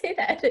about to say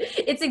that.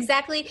 It's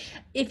exactly,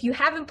 if you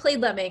haven't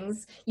played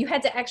Lemmings, you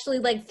had to actually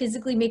like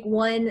physically make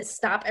one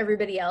stop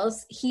everybody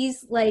else.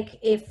 He's like,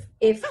 if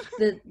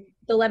the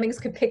Lemmings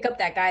could pick up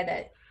that guy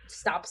that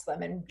stops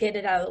them and get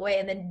it out of the way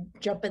and then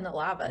jump in the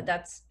lava.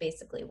 That's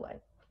basically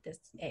what this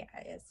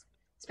AI is.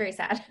 It's very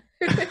sad.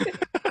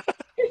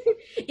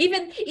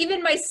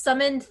 Even my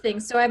summoned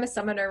things. So I'm a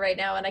summoner right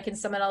now, and I can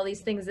summon all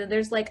these things. And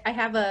there's like, I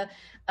have a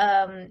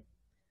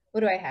what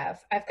do I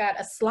have? I've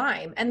got a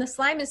slime, and the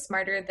slime is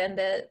smarter than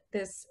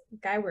this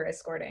guy we're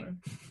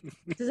escorting.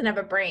 It doesn't have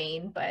a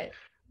brain, but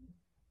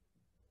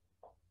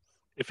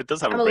If it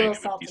does have a I'm a brain,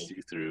 little it would be salty.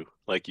 see-through.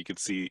 Like you could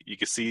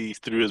see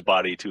through his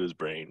body to his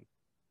brain.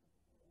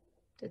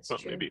 That's Well,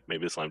 true.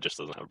 maybe the slime just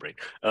doesn't have a brain.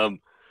 Um,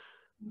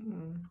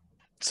 Mm.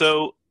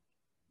 so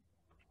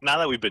now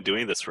that we've been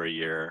doing this for a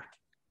year,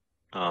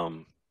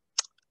 um,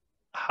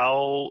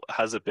 how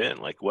has it been?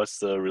 Like, what's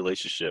the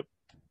relationship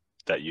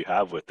that you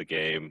have with the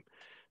game?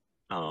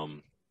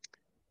 Um,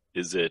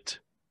 is it,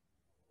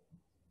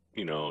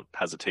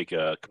 has it take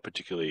a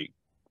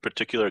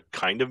particular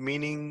kind of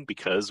meaning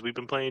because we've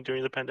been playing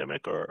during the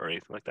pandemic or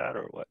anything like that,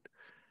 or what?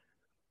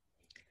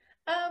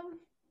 Um,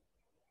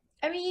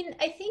 I mean,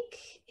 I think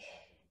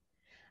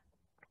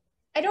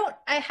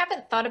I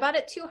haven't thought about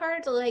it too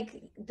hard.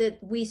 Like that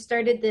we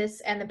started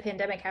this and the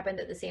pandemic happened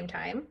at the same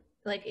time.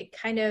 Like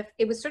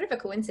it was sort of a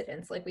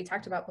coincidence, like we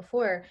talked about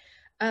before.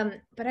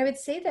 But I would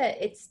say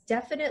that it's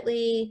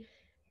definitely,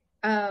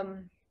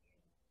 um,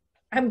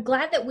 I'm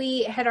glad that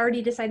we had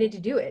already decided to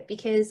do it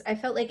because I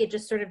felt like it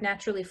just sort of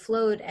naturally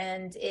flowed,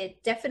 and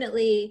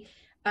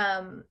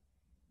um,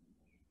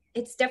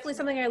 it's definitely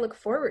something I look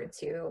forward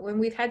to. When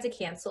we've had to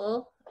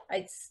cancel,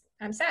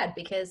 I'm sad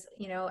because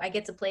I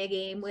get to play a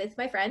game with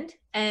my friend,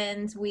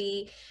 and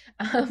we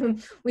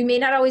may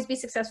not always be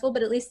successful,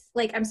 but at least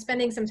like I'm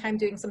spending some time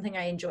doing something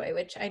I enjoy,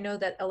 which I know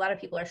that a lot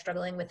of people are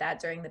struggling with that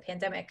during the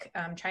pandemic,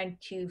 trying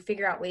to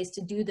figure out ways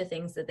to do the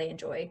things that they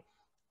enjoy.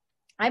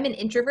 I'm an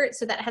introvert,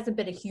 so that hasn't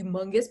been a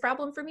humongous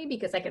problem for me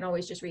because I can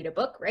always just read a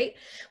book, right?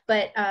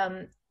 But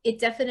it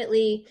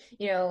definitely,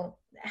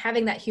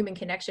 having that human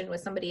connection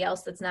with somebody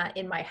else that's not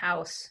in my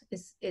house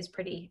is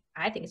pretty.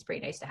 I think it's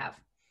pretty nice to have.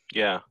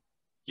 Yeah,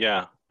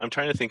 yeah. I'm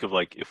trying to think of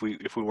like if we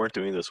weren't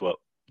doing this,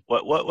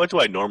 what do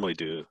I normally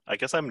do? I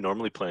guess I'm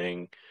normally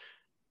playing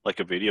like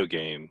a video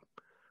game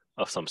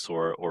of some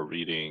sort, or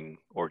reading,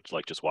 or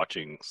like just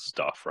watching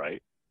stuff,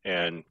 right?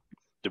 And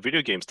the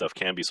video game stuff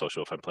can be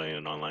social if I'm playing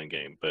an online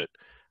game, but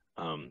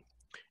um,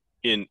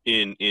 in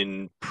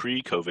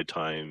pre-COVID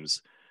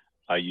times,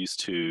 I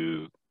used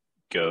to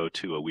go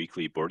to a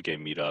weekly board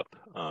game meetup,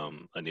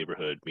 a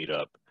neighborhood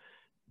meetup,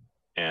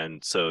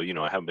 and so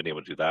I haven't been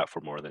able to do that for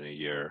more than a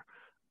year.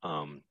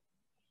 Um,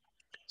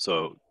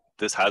 so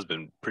this has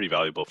been pretty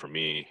valuable for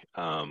me,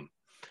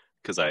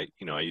 because I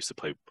used to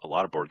play a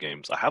lot of board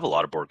games. I have a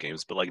lot of board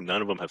games, but like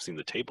none of them have seen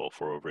the table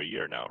for over a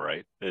year now,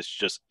 right? It's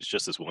just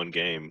this one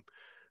game,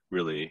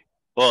 really.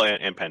 Well,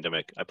 and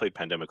Pandemic. I played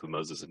Pandemic with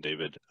Moses and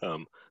David,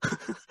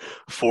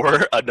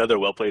 for another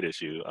well played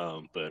issue.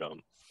 Um,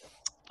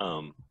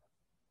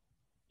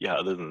 yeah.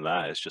 Other than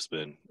that, it's just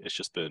been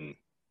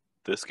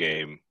this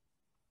game.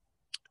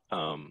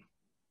 Um,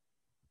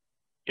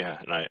 yeah,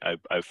 and I've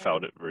Yeah.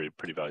 found it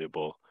pretty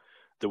valuable.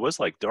 There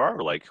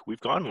are we've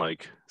gone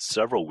like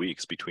several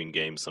weeks between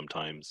games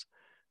sometimes.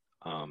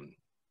 Um,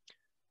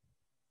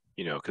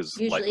 because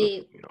like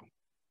Usually,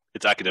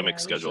 it's academic yeah,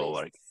 schedule,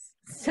 usually like.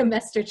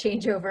 semester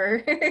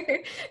changeover.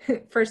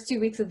 First 2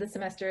 weeks of the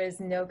semester is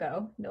no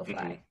go, no Hmm.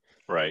 fly.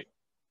 Right,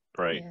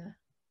 right. Yeah.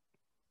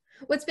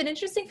 What's been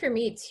interesting for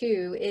me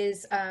too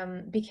is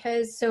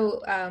because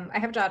I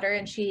have a daughter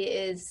and she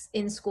is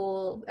in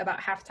school about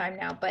half time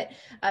now, but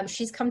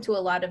she's come to a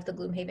lot of the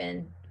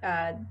Gloomhaven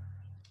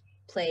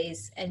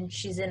plays and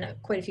she's in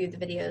quite a few of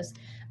the videos.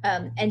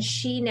 And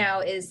she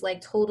now is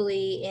like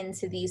totally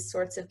into these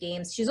sorts of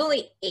games. She's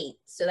only 8,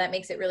 so that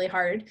makes it really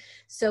hard.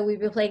 So we've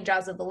been playing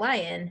Jaws of the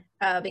Lion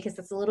because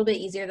that's a little bit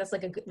easier. That's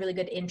like a really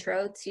good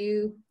intro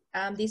to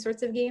these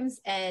sorts of games.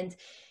 And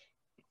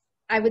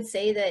I would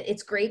say that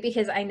it's great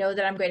because I know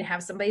that I'm going to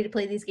have somebody to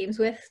play these games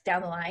with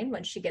down the line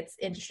once she gets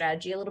into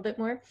strategy a little bit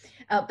more.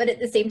 But at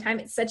the same time,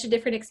 it's such a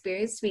different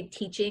experience to be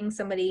teaching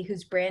somebody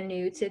who's brand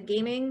new to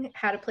gaming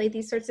how to play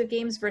these sorts of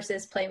games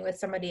versus playing with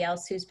somebody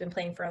else who's been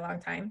playing for a long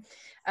time.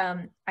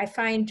 I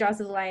find Jaws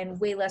of the Lion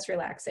way less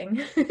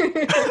relaxing,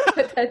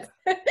 but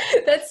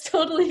that's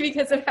totally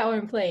because of how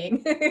I'm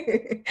playing.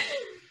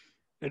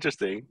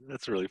 Interesting.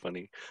 That's really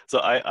funny. So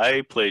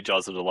I played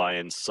Jaws of the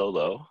Lion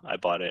solo. I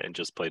bought it and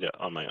just played it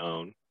on my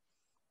own.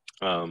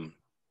 Um,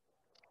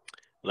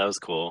 that was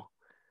cool.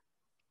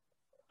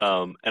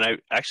 And I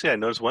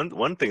noticed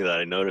one thing that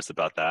I noticed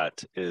about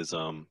that is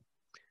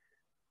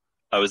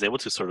I was able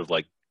to sort of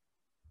like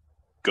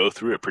go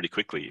through it pretty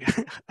quickly.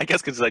 I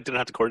guess because I didn't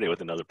have to coordinate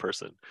with another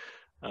person.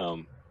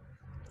 Um,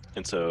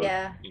 and so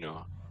Yeah.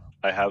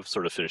 I have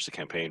sort of finished the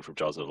campaign from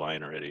Jaws of the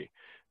Lion already,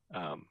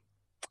 um,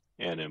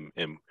 and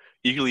am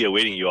eagerly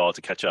awaiting you all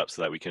to catch up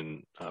so that we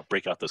can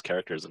break out those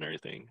characters and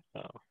everything.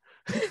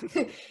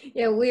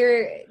 Yeah,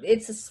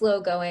 it's a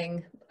slow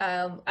going.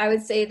 I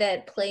would say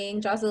that playing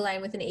Jaws of the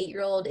Lion with an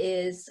 8-year-old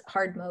is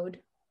hard mode.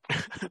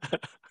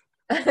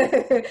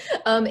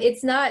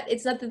 It's not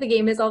that the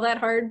game is all that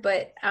hard,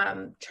 but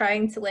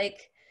trying to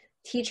like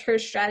teach her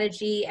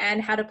strategy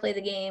and how to play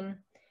the game,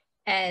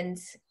 and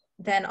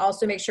then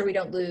also make sure we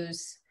don't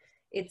lose.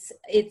 It's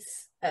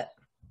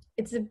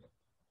a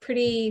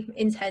pretty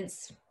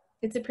intense.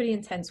 It's a pretty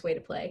intense way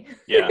to play.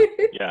 Yeah,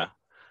 yeah.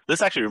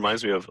 This actually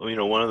reminds me of,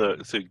 one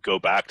of to go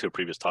back to a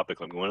previous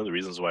topic, like one of the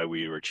reasons why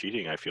we were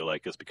cheating, I feel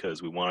like, is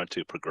because we wanted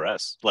to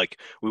progress. Like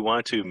we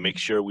wanted to make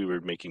sure we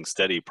were making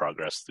steady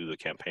progress through the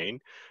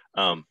campaign,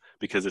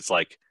 because it's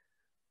like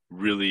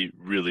really,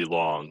 really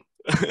long.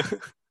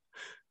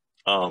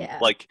 Yeah.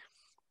 Like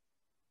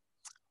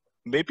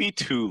maybe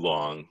too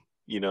long,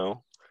 you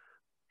know?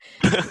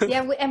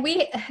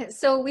 Yeah,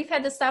 so we've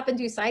had to stop and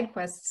do side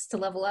quests to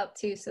level up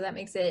too, so that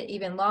makes it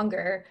even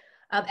longer.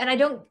 And I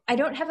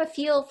don't have a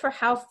feel for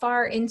how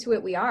far into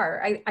it we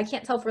are. I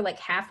can't tell if we're like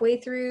halfway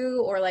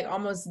through or like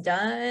almost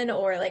done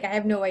or like I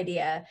have no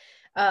idea.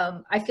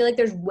 I feel like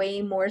there's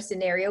way more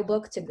scenario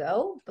book to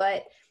go,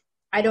 but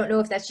I don't know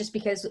if that's just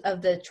because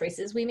of the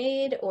choices we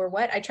made or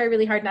what. I try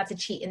really hard not to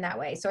cheat in that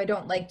way, so I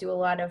don't like do a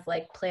lot of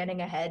like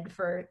planning ahead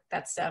for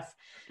that stuff.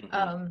 Hmm.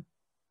 Um,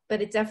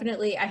 but it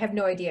definitely, I have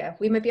no idea.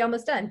 We might be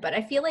almost done, but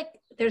I feel like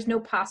there's no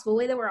possible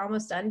way that we're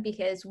almost done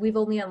because we've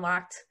only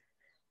unlocked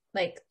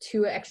like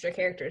 2 extra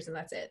characters and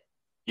that's it. And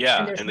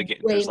Yeah, there's and the game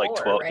way there's like more,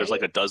 12, there's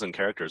like right? a dozen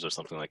characters or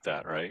something like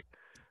that, right?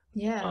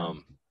 Yeah.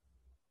 Um,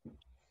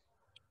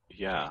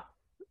 yeah,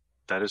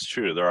 that is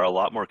true. There are a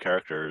lot more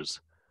characters,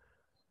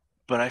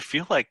 but I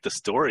feel like the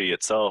story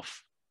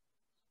itself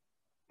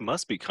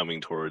must be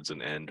coming towards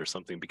an end or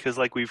something because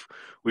like we've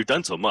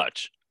done so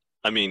much.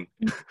 I mean,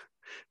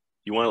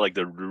 you want like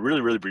the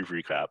really really brief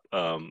recap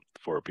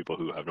for people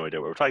who have no idea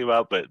what we're talking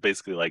about, but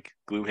basically like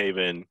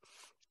Gloomhaven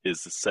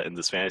is set in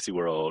this fantasy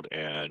world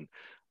and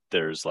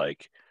there's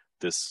like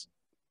this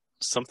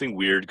something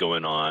weird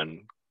going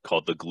on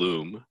called the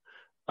Gloom.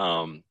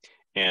 Um,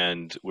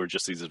 and we're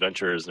just these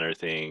adventurers and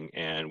everything,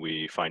 and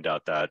we find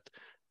out that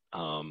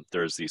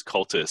there's these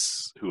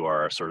cultists who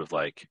are sort of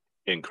like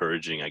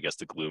encouraging, I guess,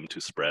 the gloom to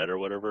spread or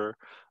whatever.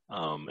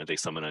 And they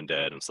summon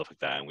undead and stuff like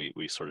that. And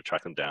we sort of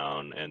track them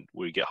down, and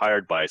we get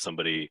hired by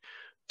somebody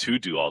to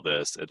do all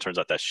this. It turns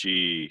out that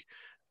she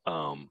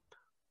um,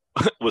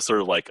 was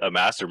sort of like a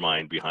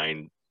mastermind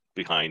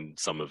behind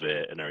some of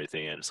it and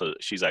everything. And so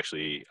she's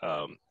actually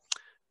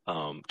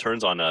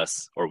turns on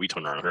us, or we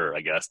turn on her, I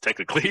guess,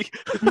 technically,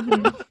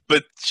 Hmm.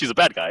 but she's a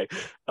bad guy,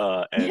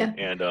 Yeah.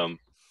 and um,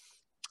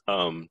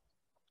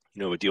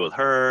 we deal with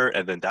her,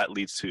 and then that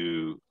leads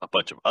to a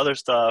bunch of other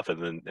stuff,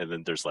 and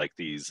then there's like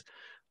these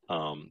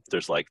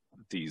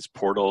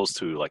portals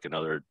to like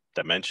another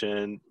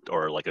dimension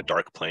or like a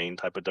dark plane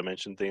type of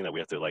dimension thing that we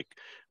have to like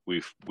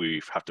we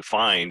have to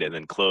find and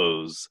then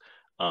close,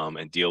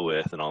 and deal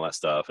with and all that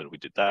stuff, and we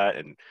did that,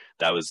 and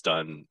that was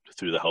done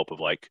through the help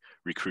of like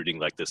recruiting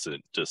like this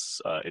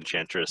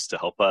enchantress to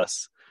help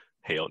us,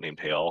 Hale, named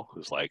Hale,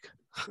 who's like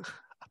a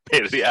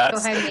pain in the Oh,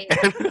 ass. hi,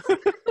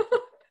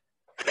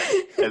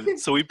 and, and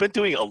so we've been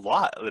doing a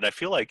lot, and I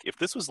feel like if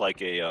this was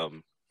like a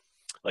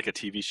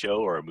TV show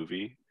or a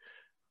movie,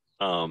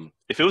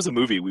 if it was a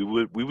movie, we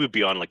would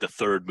be on like the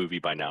third movie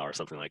by now or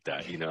something like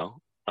that, you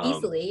know? Um,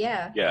 Easily,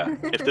 yeah. yeah,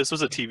 if this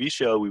was a TV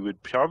show, we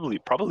would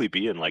probably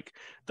be in like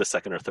the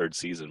second or third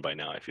season by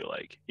now, I feel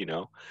like, you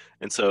know?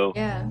 And so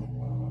Yeah.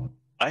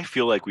 I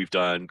feel like we've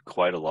done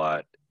quite a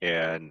lot,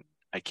 and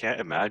I can't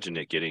imagine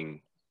it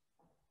getting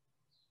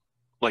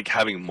like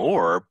having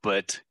more,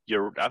 but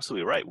you're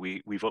absolutely right.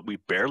 We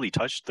barely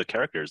touched the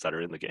characters that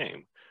are in the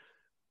game.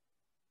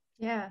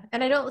 Yeah.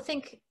 And I don't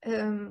think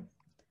that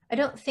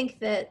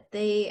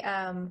the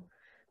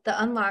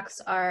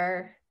unlocks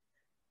are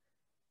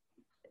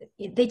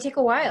they take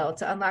a while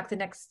to unlock the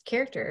next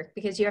character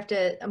because you have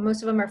to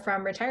most of them are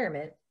from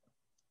retirement.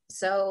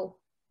 So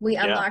we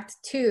Yeah. unlocked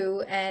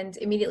two and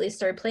immediately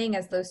started playing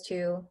as those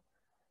two,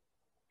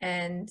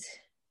 and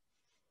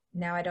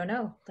now I don't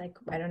know. Like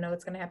I don't know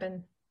what's gonna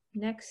happen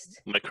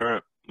next. My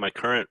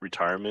current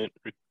retirement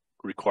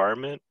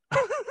requirement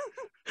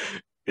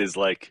is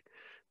like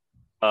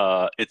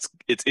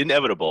it's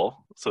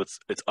inevitable, so it's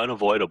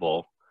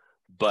unavoidable,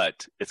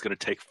 but it's going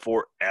to take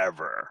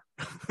forever.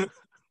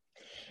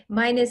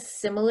 Mine is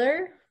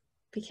similar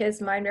because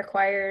mine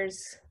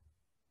requires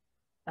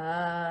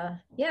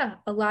yeah,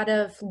 a lot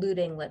of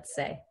looting, let's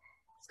say.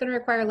 It's gonna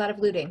require a lot of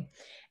looting.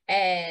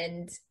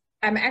 And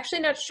I'm actually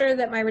not sure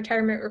that my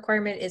retirement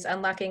requirement is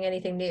unlocking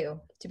anything new,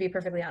 to be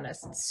perfectly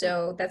honest.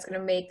 So that's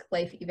gonna make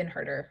life even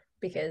harder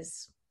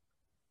because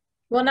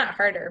well, not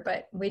harder,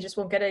 but we just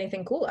won't get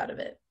anything cool out of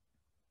it.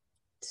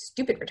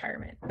 Stupid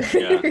retirement.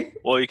 Yeah.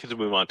 Well, you can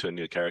move on to a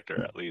new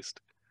character at least.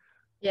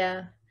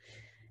 Yeah.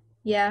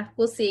 Yeah.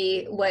 We'll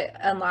see what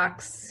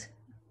unlocks,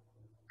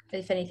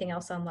 if anything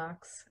else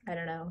unlocks. I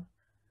don't know.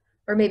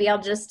 Or maybe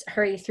I'll just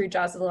hurry through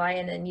Jaws of the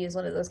Lion and use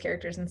one of those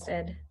characters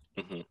instead.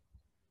 Hmm.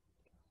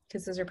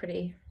 Because those are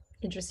pretty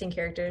interesting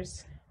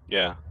characters.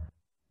 Yeah.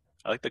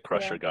 I like the Yeah.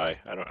 Crusher guy.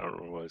 I don't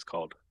remember what he's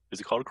called. Is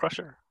he called a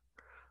Crusher?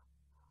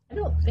 I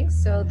don't think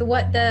so. The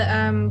what? The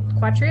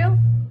Quatrio?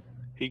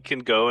 He can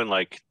go and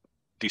like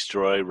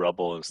destroy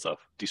rubble and stuff,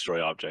 destroy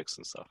objects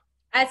and stuff.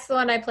 That's the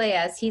one I play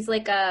as. He's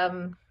like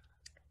a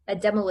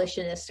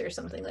demolitionist or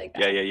something like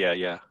Yeah, that. yeah, yeah,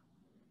 yeah.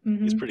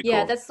 He's pretty Yeah,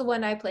 cool. that's the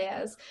one I play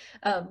as.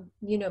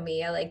 You know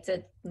me. I like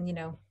to,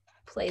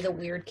 play the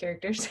weird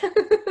characters.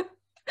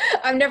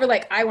 I'm never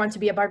like, I want to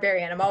be a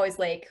barbarian. I'm always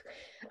like,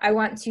 I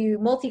want to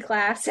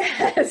multi-class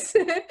as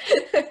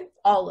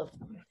all of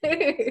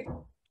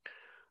them.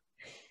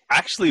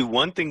 Actually,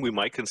 one thing we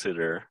might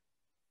consider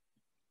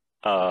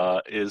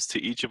is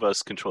to each of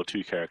us control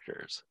two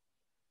characters,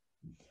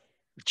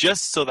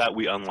 just so that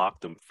we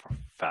unlock them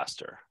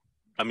faster.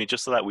 I mean,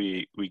 just so that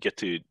we get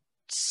to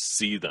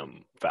see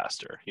them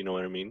faster. You know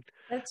what I mean?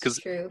 That's Because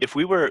true. if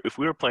we were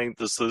playing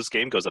this, so this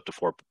game goes up to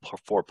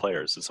four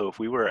players, and so if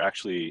we were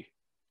actually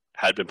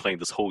had been playing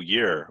this whole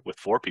year with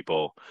four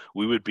people,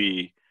 we would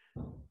be,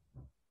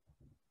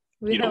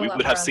 We'd have a we lot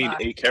would more have seen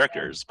unlocked. eight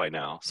characters by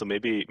now. So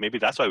maybe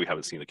that's why we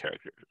haven't seen the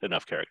character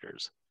enough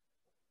characters.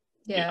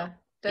 You know, Yeah,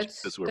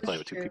 just because we're that's playing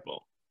with two true.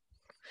 people.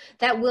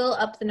 That will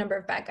up the number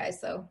of bad guys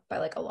though by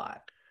like a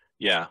lot.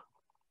 Yeah.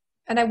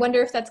 And I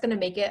wonder if that's going to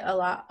make it a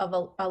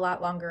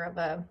lot longer of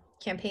a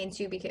campaign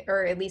too, because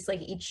or at least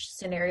like each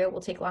scenario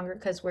will take longer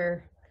because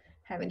we're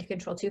having to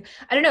control two.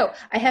 I don't know.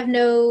 I have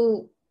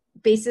no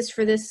basis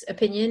for this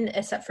opinion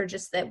except for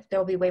just that there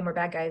will be way more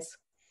bad guys.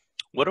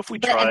 What if we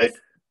But at tried this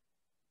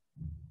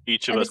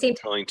each of at the us same time,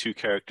 controlling two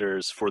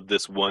characters for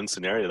this one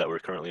scenario that we're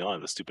currently on,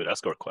 the stupid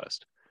escort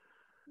quest?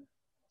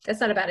 that's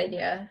not a bad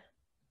idea.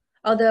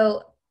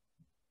 Although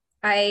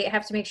I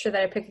have to make sure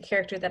that I pick a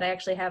character that I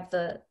actually have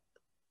the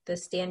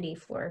standee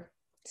for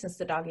since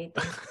the dog ate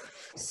them.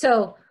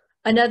 So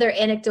another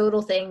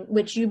anecdotal thing,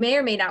 which you may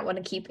or may not want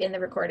to keep in the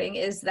recording,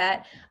 is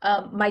that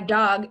my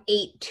dog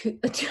ate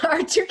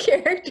our two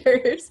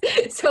characters.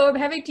 So I'm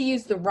having to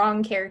use the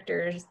wrong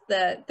characters,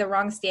 the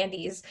wrong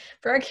standees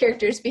for our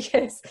characters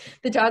because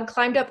the dog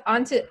climbed up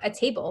onto a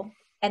table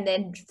and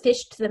then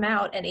fished them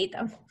out and ate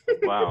them.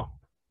 Wow.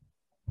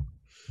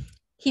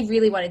 He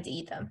really wanted to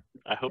eat them.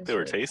 I It hope they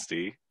was were really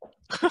tasty.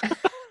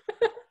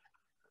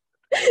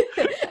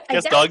 I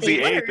Guess doubt dogs they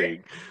eat were.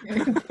 anything.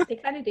 They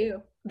kind of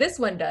do. This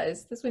one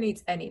does. This one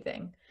eats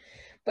anything.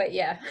 But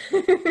yeah,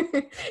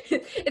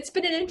 it's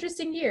been an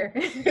interesting year.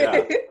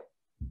 Yeah.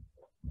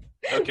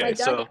 My Okay, dog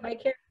so ate my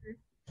character.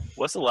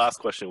 what's the last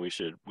question we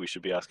should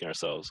be asking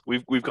ourselves?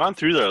 We've gone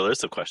through our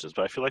list of questions,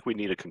 but I feel like we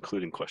need a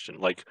concluding question.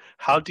 Like,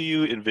 how do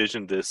you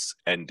envision this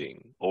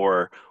ending,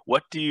 or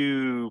what do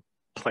you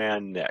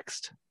plan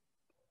next,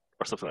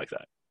 or something like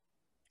that?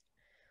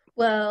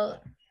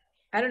 Well,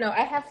 I don't know.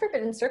 I have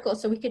Forbidden Circle,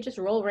 so we could just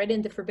roll right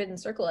into Forbidden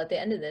Circle at the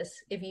end of this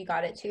if you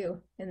got it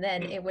too, and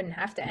then Hmm. it wouldn't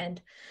have to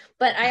end.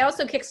 But I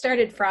also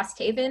kickstarted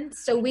Frosthaven,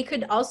 so we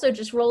could also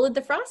just roll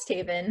into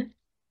Frosthaven.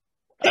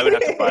 I would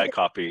have to buy a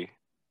copy.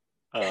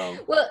 Um,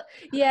 Well,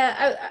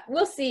 yeah,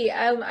 we'll see.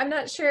 I'm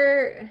not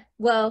sure.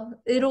 Well,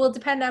 it will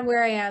depend on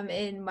where I am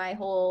in my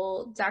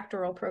whole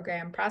doctoral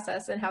program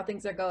process and how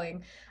things are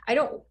going. I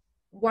don't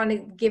want to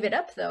give it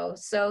up though.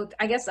 So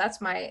I guess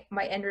that's my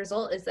end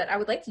result is that I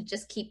would like to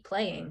just keep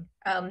playing.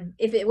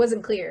 If it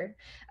wasn't clear,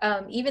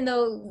 even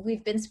though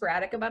we've been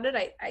sporadic about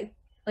it,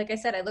 like I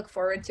said, I look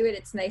forward to it.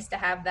 It's nice to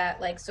have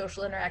that like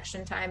social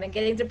interaction time and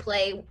getting to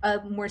play a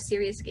more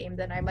serious game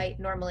than I might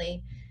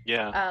normally.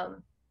 Yeah.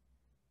 Um,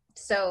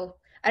 so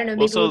I don't know,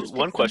 Well, maybe we'll so just pick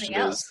one something question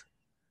else. is,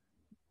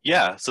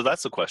 yeah, so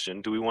that's the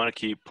question. Do we want to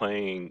keep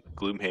playing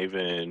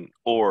Gloomhaven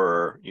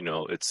or,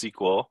 its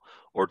sequel,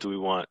 or do we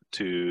want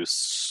to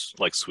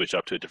like switch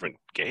up to a different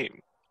game?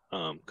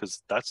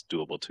 Because that's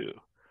doable too.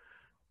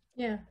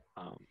 Yeah.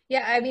 Um,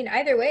 Yeah, I mean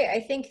either way,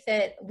 I think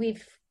that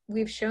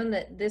we've shown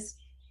that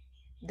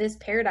this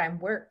paradigm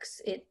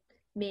works. It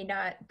may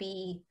not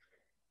be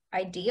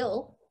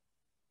ideal,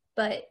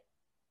 but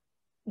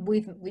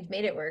we've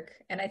made it work,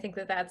 and I think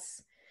that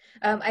that's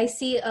I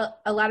see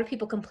a lot of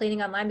people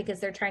complaining online because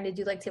they're trying to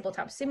do like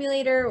tabletop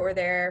simulator, or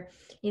they're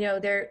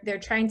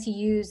trying to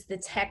use the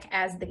tech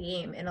as the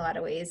game in a lot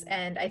of ways,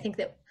 and I think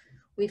that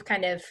we've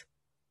kind of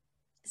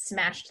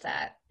smashed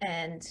that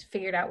and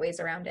figured out ways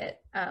around it.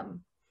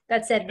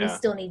 That said, we yeah,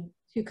 still need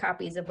 2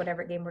 copies of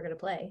whatever game we're going to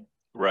play.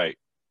 right.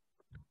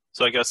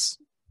 So I guess,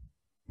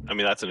 I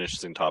mean, that's an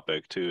interesting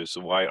topic too.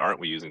 So why aren't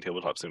we using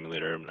Tabletop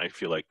Simulator? And I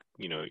feel like,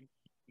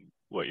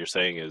 what you're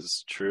saying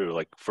is true.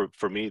 Like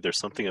for me, there's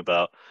something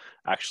about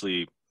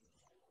actually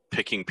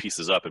picking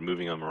pieces up and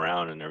moving them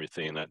around and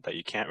everything that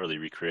you can't really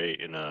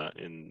recreate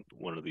in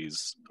one of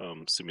these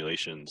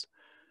simulations.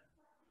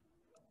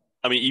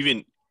 I mean,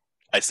 even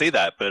I say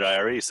that, but I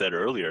already said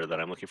earlier that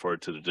I'm looking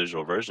forward to the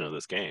digital version of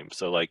this game.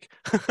 So like,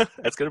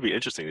 it's going to be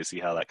interesting to see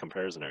how that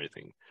compares and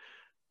everything.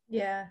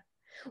 Yeah.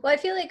 Well, I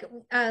feel like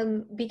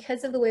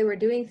because of the way we're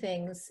doing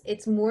things,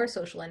 it's more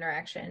social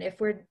interaction.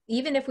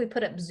 Even if we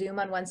put up Zoom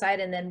on one side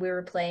and then we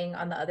were playing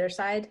on the other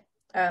side,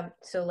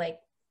 so like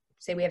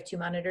say we have 2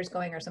 monitors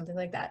going or something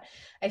like that,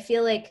 I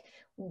feel like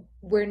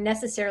we're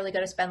necessarily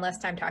going to spend less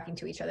time talking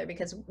to each other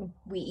because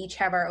we each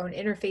have our own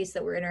interface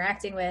that we're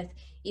interacting with,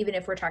 even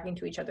if we're talking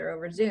to each other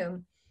over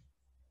Zoom.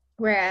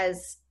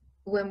 Whereas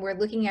when we're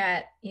looking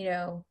at,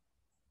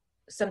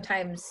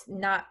 sometimes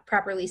not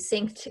properly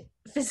synced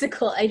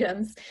physical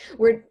items,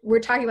 we're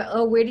talking about,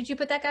 oh, where did you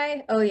put that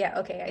guy? Oh yeah,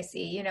 okay, I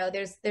see.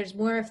 There's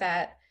more of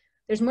that.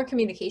 There's more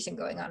communication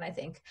going on, I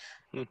think.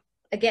 Hmm.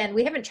 Again,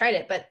 we haven't tried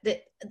it, but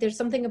there's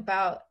something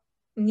about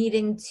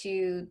needing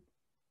to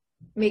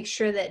make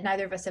sure that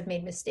neither of us have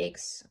made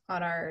mistakes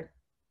on our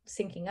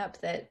syncing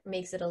up that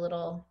makes it a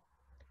little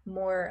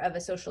more of a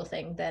social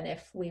thing than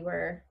if we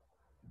were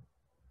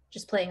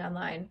just playing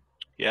online.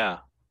 Yeah,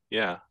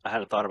 yeah. I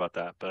hadn't thought about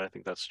that, but I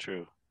think that's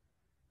true.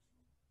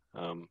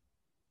 Um,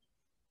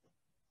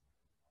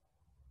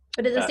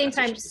 But at the yeah, same that's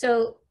time, interesting.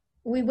 so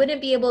we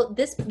wouldn't be able,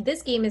 this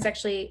game is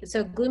actually,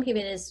 so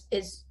Gloomhaven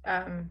is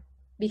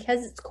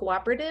because it's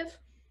cooperative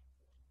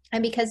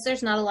and because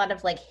there's not a lot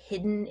of like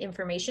hidden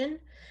information,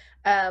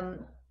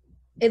 um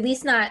at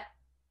least not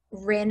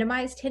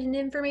randomized hidden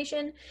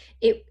information,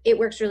 it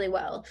works really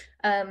well.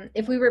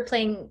 If we were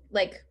playing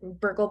like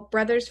Burgle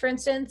Brothers, for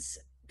instance,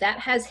 that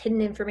has hidden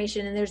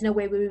information, and there's no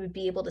way we would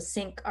be able to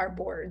sync our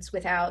boards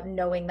without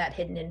knowing that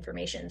hidden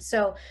information.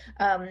 So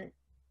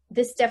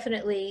this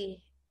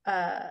definitely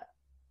uh,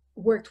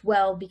 worked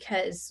well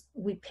because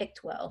we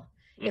picked well.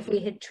 If we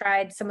Hmm. had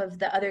tried some of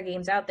the other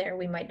games out there,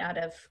 we might not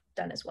have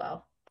done as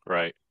well.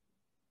 Right.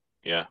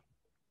 Yeah,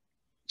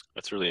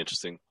 that's really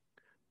interesting.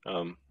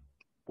 Um,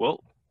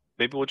 well,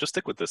 maybe we'll just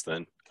stick with this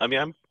then. I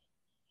mean,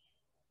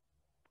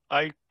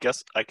 I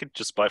guess I could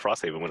just buy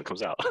Frosthaven when it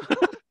comes out.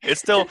 It's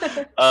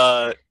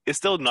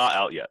still not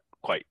out yet,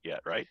 quite yet,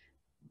 right?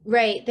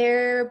 Right.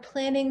 They're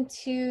planning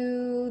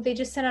to, they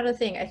just sent out a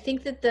thing. I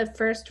think that the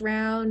first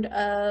round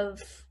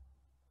of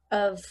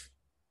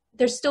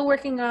they're still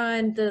working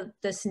on the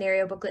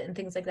scenario booklet and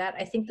things like that.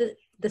 I think that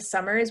the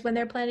summer is when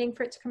they're planning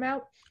for it to come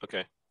out,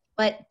 Okay.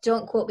 but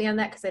don't quote me on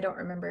that because I don't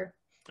remember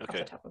off the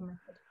Okay. top of my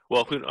head.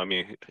 Well, I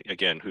mean,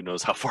 again, who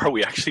knows how far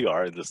we actually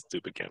are in this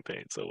stupid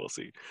campaign? So we'll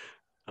see.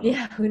 Um,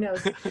 Yeah, who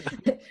knows?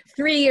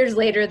 3 years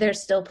later, they're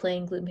still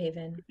playing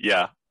Gloomhaven.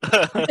 yeah.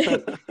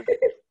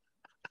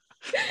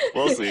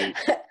 We'll see.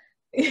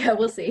 Yeah,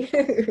 we'll see.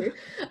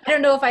 I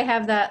don't know if I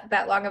have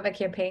that long of a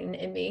campaign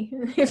in me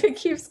if it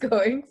keeps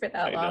going for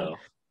that I long.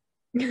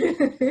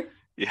 know.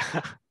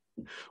 Yeah.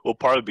 We'll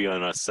probably be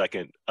on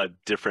a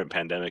different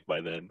pandemic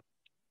by then.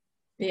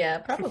 Yeah,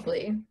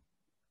 probably.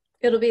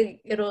 It'll be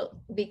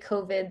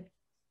COVID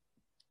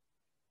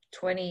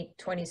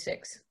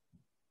 2026.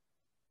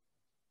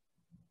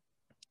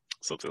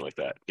 Something like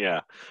that.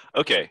 Yeah.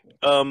 Okay.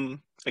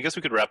 I guess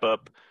we could wrap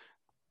up.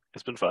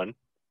 It's been fun.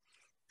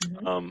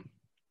 Mhm. Um,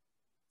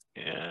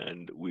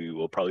 and we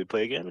will probably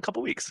play again in a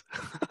couple weeks.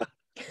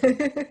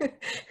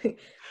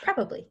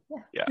 Probably,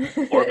 Yeah. Or yeah.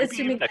 maybe even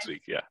Assuming, next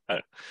week. Yeah.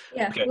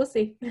 yeah, Okay. we'll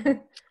see.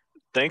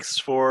 Thanks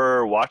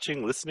for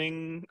watching,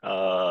 listening.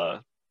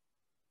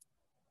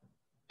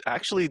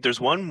 Actually, there's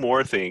one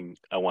more thing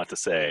I want to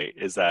say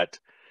is that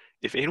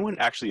if anyone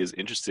actually is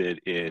interested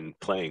in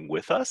playing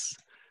with us,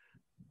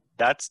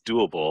 that's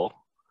doable,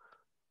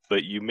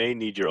 but you may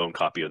need your own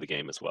copy of the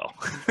game as well.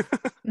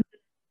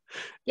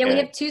 Yeah, we And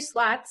have 2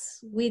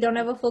 slots. We don't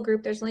have a full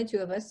group. There's only 2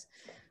 of us.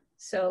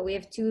 So we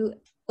have 2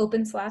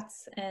 open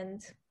slots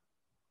and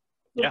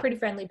we're yeah, pretty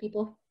friendly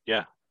people.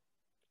 yeah.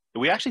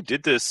 We actually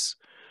did this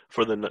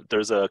for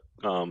there's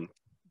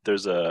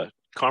a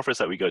conference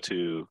that we go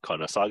to called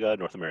NASAGA,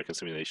 North American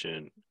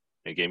Simulation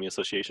and Gaming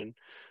Association.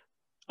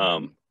 Mhm.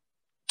 Um,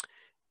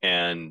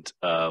 and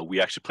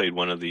we actually played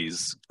one of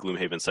these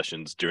Gloomhaven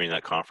sessions during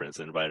that conference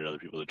and invited other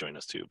people to join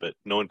us too, but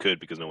no one could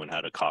because no one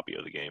had a copy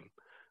of the game.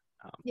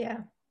 Yeah.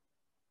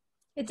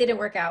 It didn't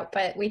work out,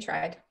 but we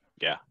tried.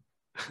 Yeah.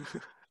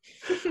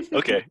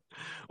 Okay.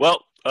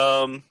 Well,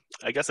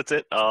 I guess that's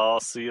it. I'll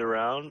see you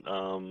around.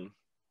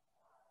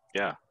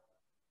 Yeah.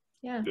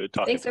 Yeah. Good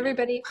talking Thanks to you.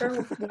 everybody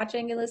for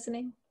watching and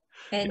listening.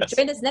 And Yes.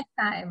 join us next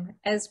time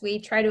as we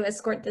try to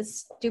escort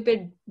this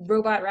stupid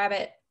robot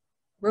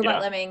Yeah.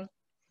 lemming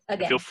And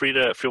again. feel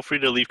free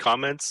to leave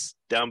comments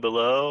down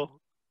below.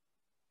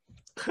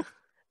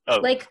 Oh,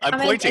 Like, I'm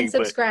comment, and pointing, but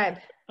subscribe.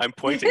 I'm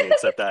pointing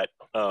except that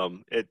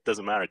it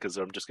doesn't matter because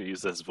I'm just gonna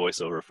use this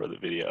voiceover for the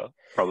video,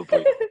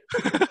 probably.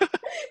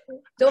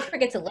 Don't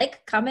forget to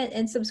like, comment,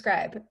 and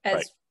subscribe, Right.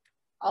 as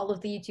all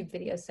of the YouTube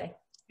videos say.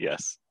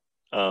 Yes.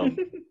 Um,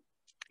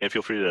 and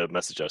feel free to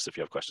message us if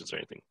you have questions or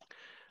anything.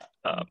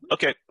 Mhm.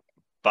 Okay.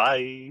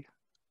 Bye.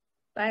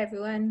 Bye,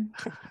 everyone.